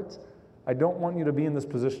for it. I don't want you to be in this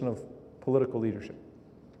position of political leadership.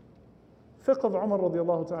 Fiqh of Umar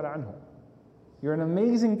radiallahu ta'ala anhu. You're an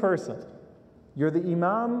amazing person. You're the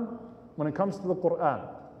imam when it comes to the Quran.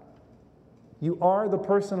 You are the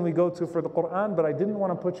person we go to for the Quran, but I didn't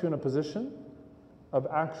want to put you in a position of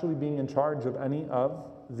actually being in charge of any of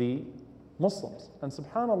the Muslims. And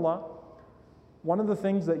subhanAllah, one of the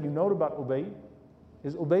things that you note about Ubay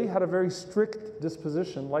is Ubay had a very strict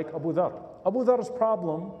disposition like Abu Dharr. Abu Dharr's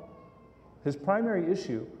problem, his primary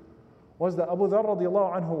issue, was that Abu Dharr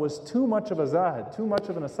radiallahu anhu was too much of a zahid, too much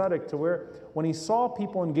of an ascetic, to where when he saw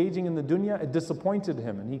people engaging in the dunya, it disappointed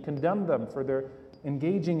him, and he condemned them for their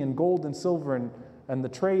engaging in gold and silver and the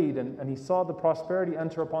trade, and he saw the prosperity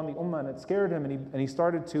enter upon the ummah, and it scared him, and he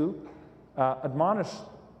started to admonish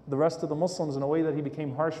the rest of the Muslims in a way that he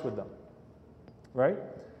became harsh with them. Right?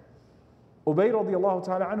 Ubay radiallahu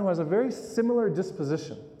ta'ala anhu has a very similar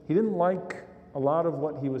disposition. He didn't like a lot of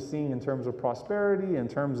what he was seeing in terms of prosperity, in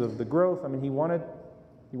terms of the growth. I mean, he wanted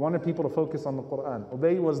people to focus on the Quran.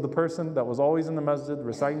 Ubay was the person that was always in the masjid,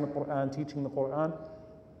 reciting the Quran, teaching the Quran.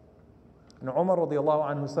 And Umar radiallahu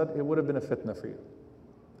anhu said, it would have been a fitna for you.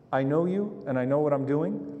 I know you and I know what I'm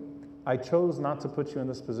doing. I chose not to put you in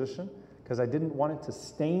this position because I didn't want it to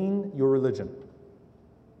stain your religion.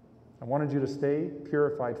 I wanted you to stay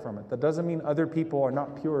purified from it. That doesn't mean other people are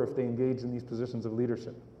not pure if they engage in these positions of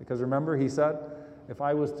leadership. Because remember, he said, if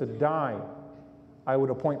I was to die, I would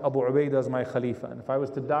appoint Abu Ubaidah as my Khalifa. And if I was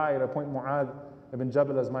to die, I'd appoint Mu'adh ibn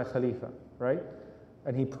Jabal as my Khalifa. Right?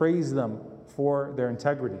 And he praised them for their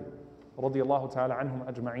integrity. Radiyallahu ta'ala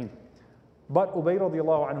anhum ajma'een. But Ubay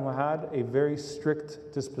radiallahu anhu had a very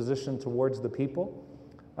strict disposition towards the people.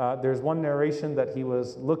 There's one narration that he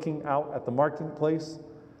was looking out at the marketplace,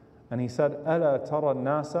 and he said, أَلَا تَرَى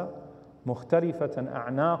النَّاسَ مُخْتَلِفَةً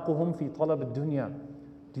أَعْنَاقُهُمْ فِي طَلَبِ الدُّنْيَا.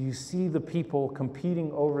 Do you see the people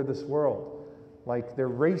competing over this world? Like they're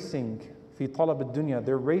racing, فِي في طلب الدنيا.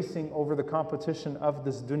 They're racing over the competition of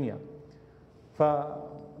this dunya.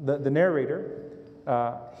 The narrator,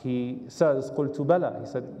 he says, قُلْتُ بَلَى.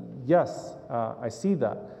 He said, yes, I see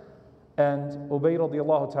that. And Ubay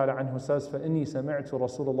radiallahu ta'ala anhu says, فَإِنِّي سَمِعْتُ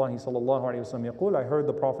رَسُولَ اللَّهِ صَلَى اللَّهُ عَلَيْهِ وسلم يقول, I heard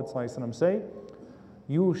the Prophet صلى الله عليه وسلم say,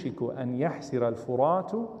 يُوشِكُ أَنْ يَحْسِرَ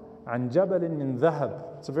الْفُرَاتُ عَنْ جَبَلٍ مِّن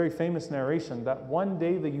ذَهَبٍ. It's a very famous narration that one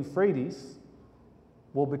day the Euphrates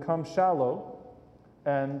will become shallow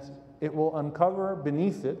and it will uncover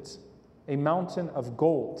beneath it a mountain of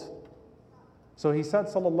gold. So he said,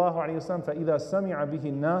 sallallahu alayhi wa sallam, فَإِذَا سَمِعَ بِهِ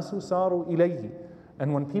النَّاسُ سَارُوا إِلَيْهِ.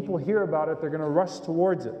 And when people hear about it, they're going to rush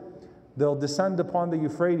towards it. They'll descend upon the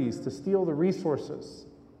Euphrates to steal the resources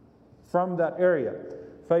from that area.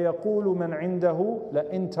 فَيَقُولُ مَنْ عِنْدَهُ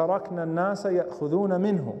لَإِنْ تَرَكْنَا النَّاسَ يَأْخُذُونَ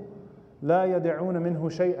مِنْهُ لَا يَدَعُونَ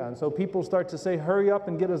مِنْهُ شَيْئًا. And so people start to say, hurry up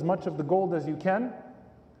and get as much of the gold as you can,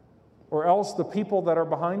 or else the people that are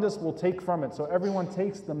behind us will take from it. So everyone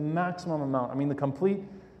takes the maximum amount. I mean, the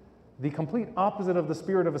complete opposite of the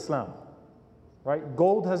spirit of Islam. Right?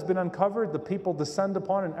 Gold has been uncovered, the people descend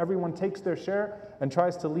upon, and everyone takes their share and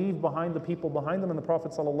tries to leave behind the people behind them. And the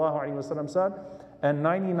Prophet ﷺ said, and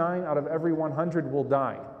 99 out of every 100 will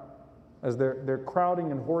die as they're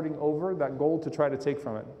crowding and hoarding over that gold to try to take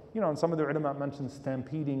from it. You know, and some of the ulama mentioned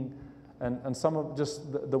stampeding and some of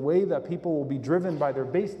just the way that people will be driven by their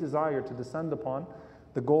base desire to descend upon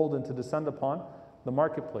the gold and to descend upon the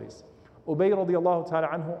marketplace. Ubay radiallahu ta'ala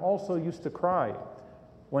anhu also used to cry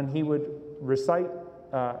when he would recite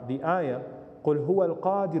the ayah, قُلْ هُوَ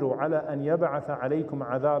الْقَادِرُ عَلَىٰ أَنْ يَبْعَثَ عَلَيْكُمْ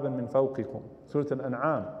عَذَابًا مِّن فَوْقِكُمْ. Surah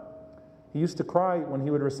Al-An'am. He used to cry when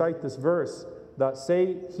he would recite this verse that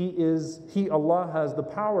say, He, Allah, has the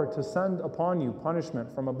power to send upon you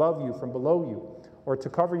punishment from above you, from below you, or to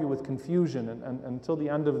cover you with confusion, and until the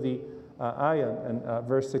end of the ayah, and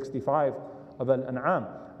verse 65 of Al-An'am.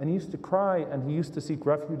 And he used to cry and he used to seek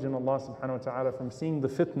refuge in Allah subhanahu wa ta'ala from seeing the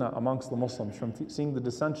fitna amongst the Muslims, from seeing the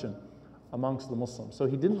dissension amongst the Muslims. So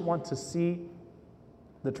he didn't want to see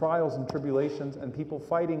the trials and tribulations and people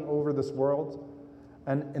fighting over this world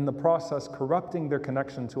and in the process corrupting their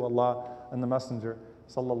connection to Allah and the Messenger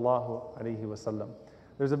sallallahu alayhi wasallam.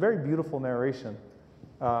 There's a very beautiful narration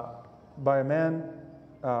by a man,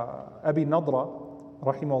 Abi Nadra,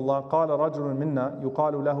 rahimahullah, قال رجل منا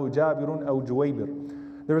يقال له جابر أو جويبر.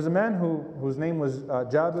 There was a man whose name was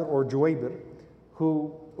Jabir or Juwaybir,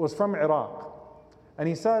 who was from Iraq. And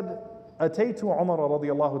he said, أتيت عمر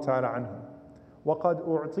رضي الله تعالى عنه وقد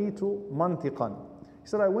أعطيت منطقا. He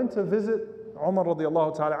said, I went to visit Umar رضي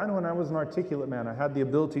الله تعالى عنه and I was an articulate man. I had the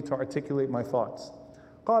ability to articulate my thoughts.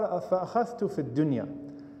 قال فأخذت في الدنيا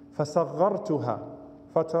فصغرتها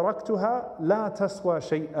فَتَرَكْتُهَا لَا تَسْوَى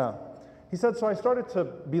شَيْئًا. He said, so I started to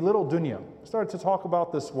belittle dunya. I started to talk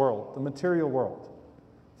about this world, the material world.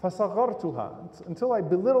 فَصَغَرْتُهَا, until I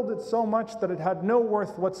belittled it so much that it had no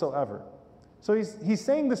worth whatsoever. So he's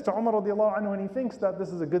saying this to Umar radiallahu anhu, and he thinks that this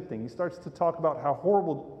is a good thing. He starts to talk about how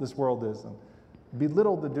horrible this world is and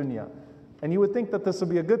belittle the dunya. And you would think that this would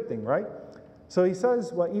be a good thing, right? So he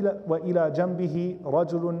says, وَإِلَى جَنْبِهِ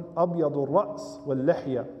رَجُلٌ أَبْيَضُ الرَّأْسِ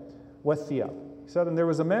وَاللِّحْيَةِ وَالثِّيَابِ. He said, and there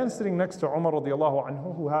was a man sitting next to Umar radiallahu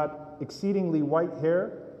anhu who had exceedingly white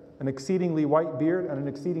hair, an exceedingly white beard, and an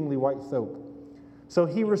exceedingly white thobe. So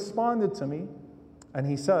he responded to me, and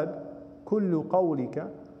he said, كُلُّ قَوْلِكَ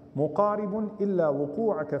مُقَارِبٌ إِلَّا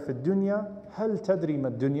وُقُوعَكَ فِي الدُّنْيَا هَلْ تَدْرِي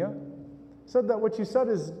مَا الدُّنْيَا. He said that what you said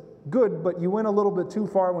is good, but you went a little bit too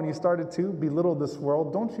far when you started to belittle this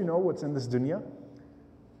world. Don't you know what's in this dunya?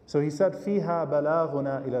 So he said, فِيهَا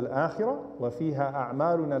بَلَاغُنَا إِلَى الْآخِرَةِ وَفِيهَا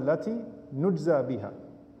أَعْمَالُنَا الَّتِي نُجْزَى بِهَا.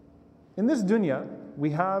 In this dunya,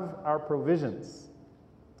 we have our provisions.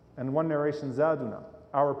 And one narration, زَادُنَا,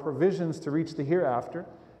 our provisions to reach the hereafter,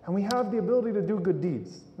 and we have the ability to do good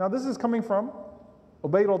deeds. Now this is coming from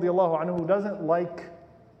Ubay radiallahu anhu, who doesn't like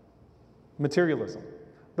materialism.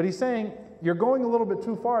 But he's saying, you're going a little bit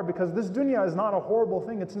too far, because this dunya is not a horrible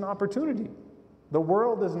thing, it's an opportunity. The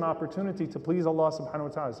world is an opportunity to please Allah subhanahu wa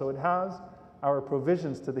ta'ala. So it has our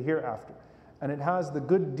provisions to the hereafter. And it has the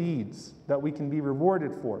good deeds that we can be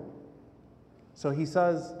rewarded for. So he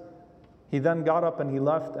says, he then got up and he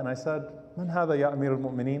left, and I said, Man hadha ya Amir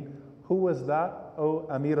al-Mu'mineen? Who was that, O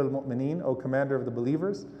Amir al-Mu'mineen, O commander of the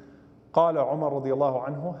believers? قال عمر رضي الله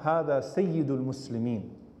عنه هذا سيد المسلمين.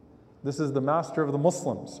 This is the master of the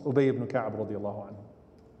Muslims, Ubay ibn Ka'b رضي الله عنه.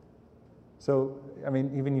 So, I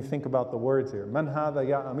mean, even you think about the words here. Man hadha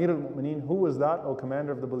ya Amir al-Mu'mineen? Who was that, O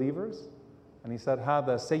commander of the believers? And he said,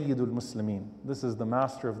 هذا سيد المسلمين. This is the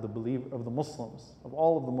master of the Muslims, of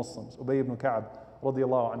all of the Muslims, Ubay ibn Ka'b رضي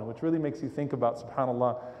الله عنه, which really makes you think about,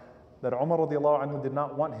 subhanAllah, that Umar رضي الله عنه did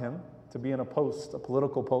not want him to be in a post, a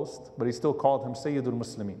political post, but he still called him Sayyidul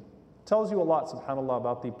Muslimin. Tells you a lot, subhanAllah,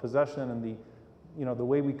 about the possession and the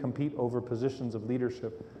way we compete over positions of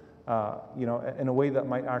leadership, in a way that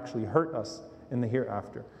might actually hurt us in the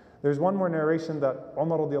hereafter. There's one more narration that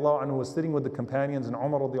Umar radiallahu anhu was sitting with the companions, and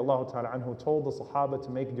Umar radiallahu ta'ala anhu told the Sahaba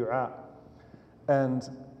to make dua. And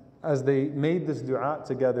as they made this dua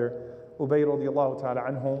together, Ubay radiallahu ta'ala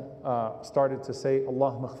anhu started to say,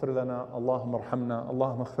 Allahumma ighfir lana, Allahumma arhamna,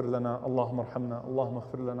 Allahumma ighfir lana, Allahumma arhamna, Allahumma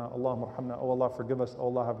ighfir lana, Allahumma arhamna. Oh Allah, forgive us, oh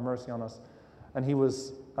Allah, have mercy on us. And he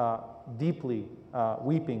was deeply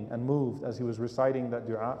weeping and moved as he was reciting that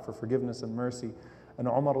dua for forgiveness and mercy. And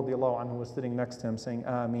Umar radiallahu anhu was sitting next to him saying,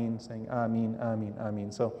 Ameen, Ameen,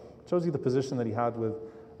 Ameen. So it shows you the position that he had with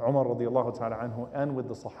Umar radiallahu ta'ala anhu and with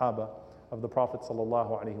the Sahaba of the Prophet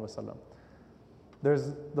sallallahu alaihi wasallam.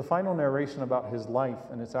 There's the final narration about his life,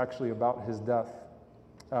 and it's actually about his death.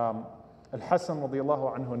 Al-Hasan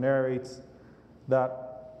radiallahu anhu narrates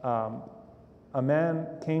that a man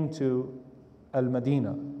came to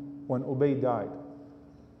Al-Madinah when Ubay died.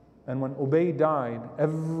 And when Ubay died,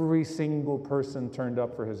 every single person turned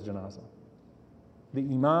up for his janazah. The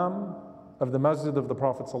Imam of the Masjid of the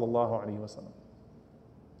Prophet sallallahu alaihi wasallam.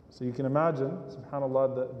 So you can imagine,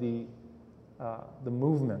 subhanAllah, the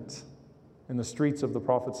movement in the streets of the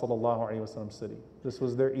Prophet sallallahu alaihi wasallam city. This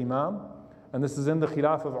was their Imam, and this is in the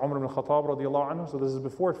Khilaf of Umar ibn Khattab radiallahu anhu. So this is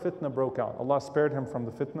before fitna broke out. Allah spared him from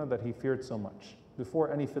the fitna that he feared so much,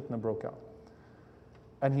 before any fitna broke out.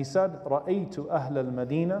 And he said, رَأَيْتُ أَهْلَ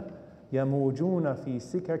الْمَدِينَةِ يَمُوجُونَ فِي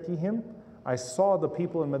سِكَكِهِمْ. I saw the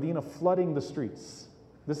people in Medina flooding the streets.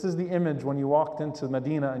 This is the image when you walked into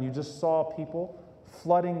Medina and you just saw people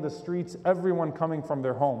flooding the streets, everyone coming from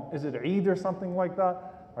their home. Is it Eid or something like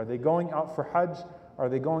that? Are they going out for Hajj? Are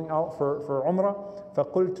they going out for Umrah?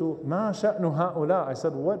 فَقُلْتُ مَا شَأْنُ هَؤُلَاءِ. I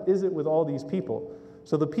said, what is it with all these people?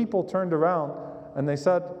 So the people turned around and they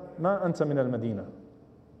said, مَا أَنْتَ مِنَ الْمَدِينَةِ.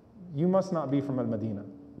 You must not be from Al-Madinah.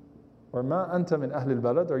 Or ma anta min ahli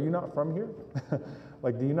al-balad, are you not from here?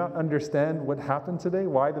 Like, do you not understand what happened today?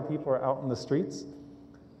 Why the people are out in the streets?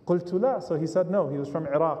 قلت لا. So he said no, he was from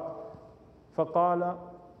Iraq. فقال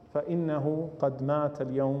فإنه قد مات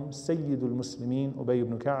اليوم سيد المسلمين أبي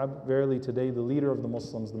ibn Ka'b. Verily today the leader of the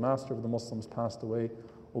Muslims, the master of the Muslims passed away,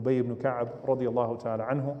 Ubay ibn Ka'b radiyallahu ta'ala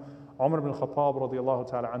anhu. Umar ibn Khattab radiyallahu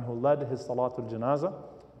ta'ala anhu led his Salatul Janazah.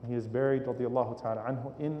 He is buried radiyallahu ta'ala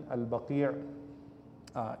anhu in Al-Baqi',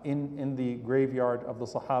 in the graveyard of the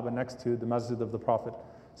Sahaba next to the Masjid of the Prophet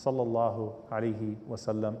sallallahu alaihi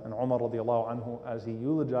wasallam. And Umar radiyallahu anhu, as he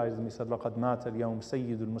eulogized him, he said, لَقَدْ مَاتَ الْيَوْمِ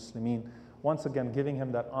سَيِّدُ الْمُسْلِمِينَ. Once again giving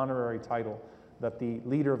him that honorary title that the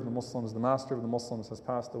leader of the Muslims, the master of the Muslims has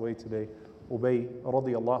passed away today, Ubay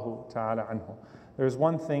radiyallahu ta'ala anhu. There's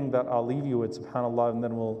one thing that I'll leave you with, subhanAllah, and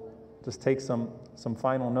then we'll just take some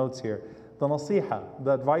final notes here. The nasiha,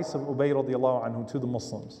 the advice of Ubay radiallahu anhu to the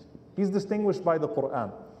Muslims. He's distinguished by the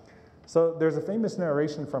Quran. So there's a famous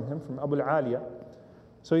narration from him, from Abu al-Aliya.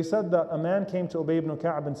 So he said that a man came to Ubay ibn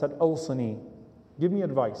Ka'b and said, Awsani, give me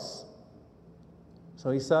advice. So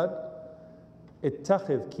he said,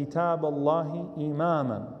 اتخذ كتاب الله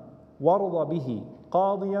إماما وارض به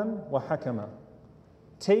قاضيا وحكما.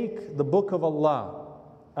 Take the book of Allah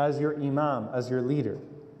as your imam, as your leader,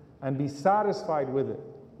 and be satisfied with it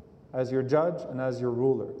as your judge and as your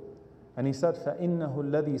ruler. And he said, فَإِنَّهُ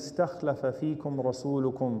الَّذِي اسْتَخْلَفَ فِيكُمْ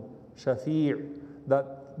رَسُولُكُمْ شَفِيعٌ.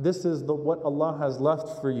 That this is what Allah has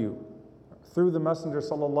left for you through the Messenger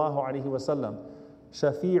sallallahu alaihi wasallam.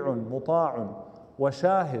 شَفِيعٌ مُطَاعٌ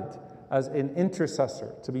وَشَاهِدٌ, as an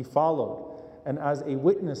intercessor to be followed and as a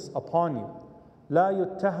witness upon you. لَا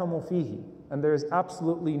يُتَّهَمُ فِيهِ. And there is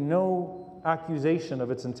absolutely no accusation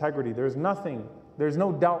of its integrity. There's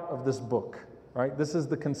no doubt of this book. Right? This is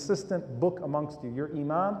the consistent book amongst you. Your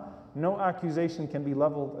imam, no accusation can be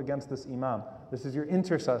leveled against this imam. This is your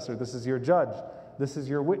intercessor. This is your judge. This is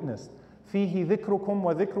your witness. فِيهِ ذِكْرُكُمْ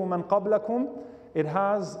وَذِكْرُ مَنْ قَبْلَكُمْ. It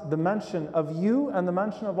has the mention of you and the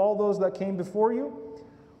mention of all those that came before you.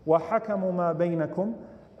 وَحَكَمُ مَا بَيْنَكُمْ.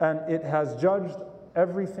 And it has judged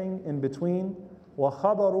everything in between.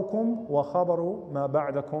 وَخَبَرُكُمْ وَخَبَرُ مَا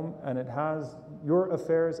بَعْدَكُمْ. And it has your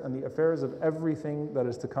affairs and the affairs of everything that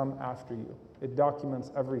is to come after you. It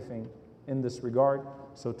documents everything in this regard.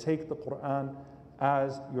 So take the Quran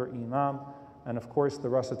as your imam. And of course the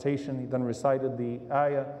recitation, he then recited the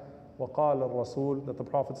ayah, وَقَالَ الرَّسُولُ, that the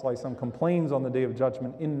Prophet ﷺ complains on the Day of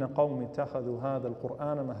Judgment, إِنَّ قَوْمِ اتَّخَذُوا هَذَا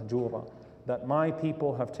الْقُرْآنَ مَهْجُورًا. That my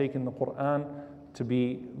people have taken the Quran to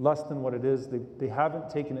be less than what it is. They haven't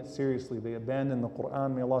taken it seriously. They abandon the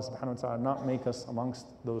Quran. May Allah subhanahu wa ta'ala not make us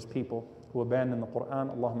amongst those people who abandon the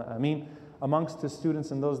Quran. Allahumma ameen. Amongst his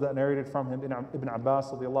students and those that narrated from him, Ibn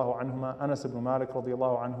Abbas radiallahu anhuma, Anas ibn Malik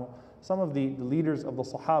radiallahu anhu, some of the leaders of the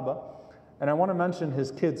Sahaba. And I want to mention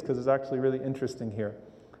his kids because it's actually really interesting here.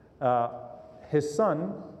 His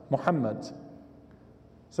son, Muhammad.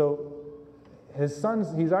 So his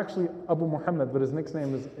son's, he's actually Abu Muhammad, but his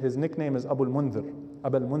nickname is Abu al-Mundhir,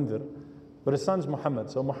 Abu al-Mundhir. But his son's Muhammad.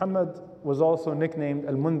 So Muhammad was also nicknamed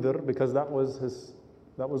al-Mundhir because that was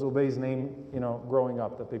Ubay's name, growing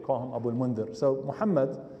up, that they call him Abu al-Mundhir. So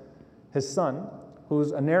Muhammad, his son,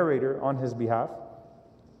 who's a narrator on his behalf,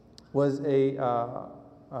 was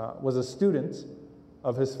a student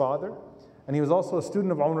of his father, and he was also a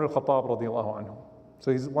student of Umar al-Khattab radiallahu anhu.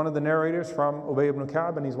 So he's one of the narrators from Ubay ibn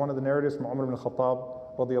Ka'b, and he's one of the narrators from Umar ibn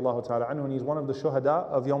Khattab radiallahu ta'ala anhu, and he's one of the shuhada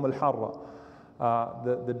of Yawm al-Harra,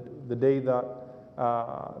 the day that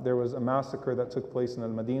there was a massacre that took place in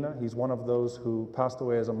al-Madinah. He's one of those who passed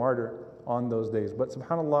away as a martyr on those days. But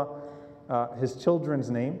subhanAllah, his children's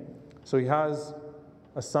name, so he has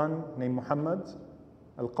a son named Muhammad,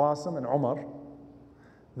 Al-Qasim, and Umar.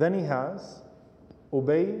 Then he has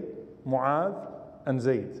Ubay, Mu'adh, and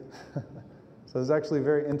Zayd. So it's actually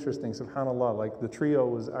very interesting, subhanAllah, like the trio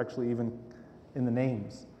was actually even in the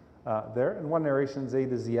names there. In one narration,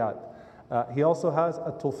 Zayd is Ziyad. He also has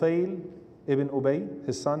At-Tufayl ibn Ubay,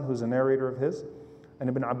 his son, who's a narrator of his. And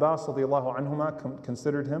Ibn Abbas radiallahu anhuma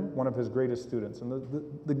considered him one of his greatest students. And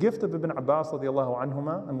the gift of Ibn Abbas radiallahu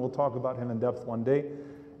anhuma, and we'll talk about him in depth one day,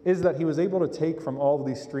 is that he was able to take from all of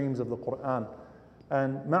these streams of the Quran.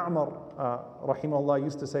 And Ma'mar, rahimahullah,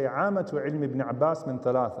 used to say, "Amatu ilm Ibn Abbas min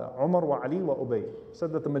thalatha, Umar wa Ali wa Ubay."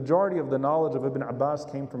 Said that the majority of the knowledge of Ibn Abbas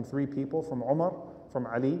came from three people, from Umar, from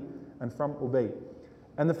Ali, and from Ubay.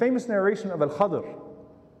 And the famous narration of Al-Khadr,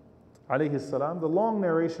 alayhi salam, the long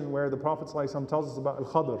narration where the Prophet ﷺ tells us about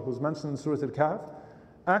Al-Khadr, who's mentioned in Surah Al-Kahf,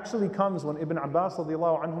 actually comes when Ibn Abbas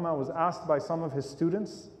radiallahu anhuma was asked by some of his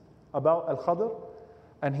students about Al-Khadr,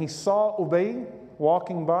 and he saw Ubay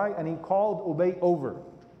walking by, and he called Ubay over.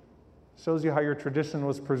 Shows you how your tradition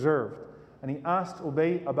was preserved. And he asked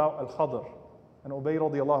Ubay about Al-Khadr. And Ubay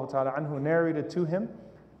radiallahu ta'ala anhu narrated to him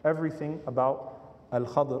everything about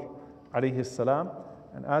Al-Khadr alayhi salam.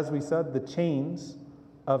 And as we said, the chains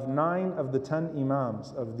of 9 of the 10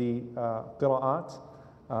 imams of the qira'at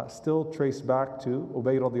still trace back to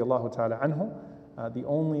Ubay radiallahu ta'ala anhu. The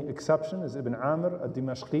only exception is Ibn Amr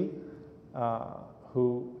al-Dimashqi,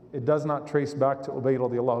 who it does not trace back to Ubay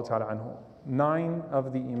radiallahu ta'ala anhu. 9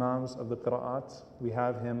 of the imams of the qira'at, we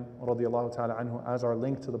have him radiallahu ta'ala anhu as our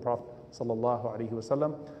link to the Prophet sallallahu alaihi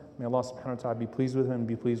wasallam. May Allah subhanahu wa ta'ala be pleased with him and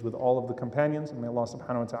be pleased with all of the companions. And may Allah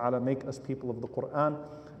subhanahu wa ta'ala make us people of the Quran.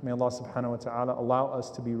 May Allah subhanahu wa ta'ala allow us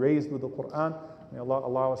to be raised with the Quran. May Allah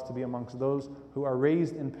allow us to be amongst those who are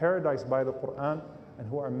raised in paradise by the Quran and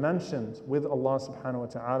who are mentioned with Allah subhanahu wa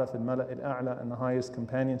ta'ala fil mala'il a'la, in the highest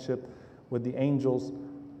companionship with the angels,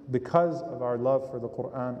 because of our love for the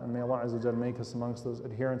Quran. And may Allah Azza wa Jal make us amongst those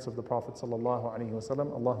adherents of the Prophet sallallahu alaihi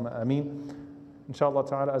wasallam. Allahumma ameen. Inshallah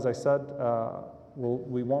ta'ala, as I said,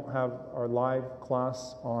 we won't have our live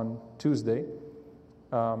class on Tuesday,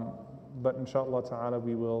 but inshallah ta'ala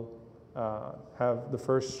we will have the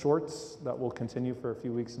first shorts that will continue for a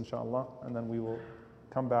few weeks inshallah, and then we will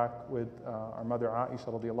come back with our mother Aisha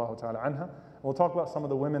radiallahu ta'ala anha. We'll talk about some of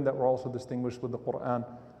the women that were also distinguished with the Quran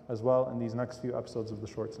as well in these next few episodes of the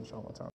shorts inshallah ta'ala.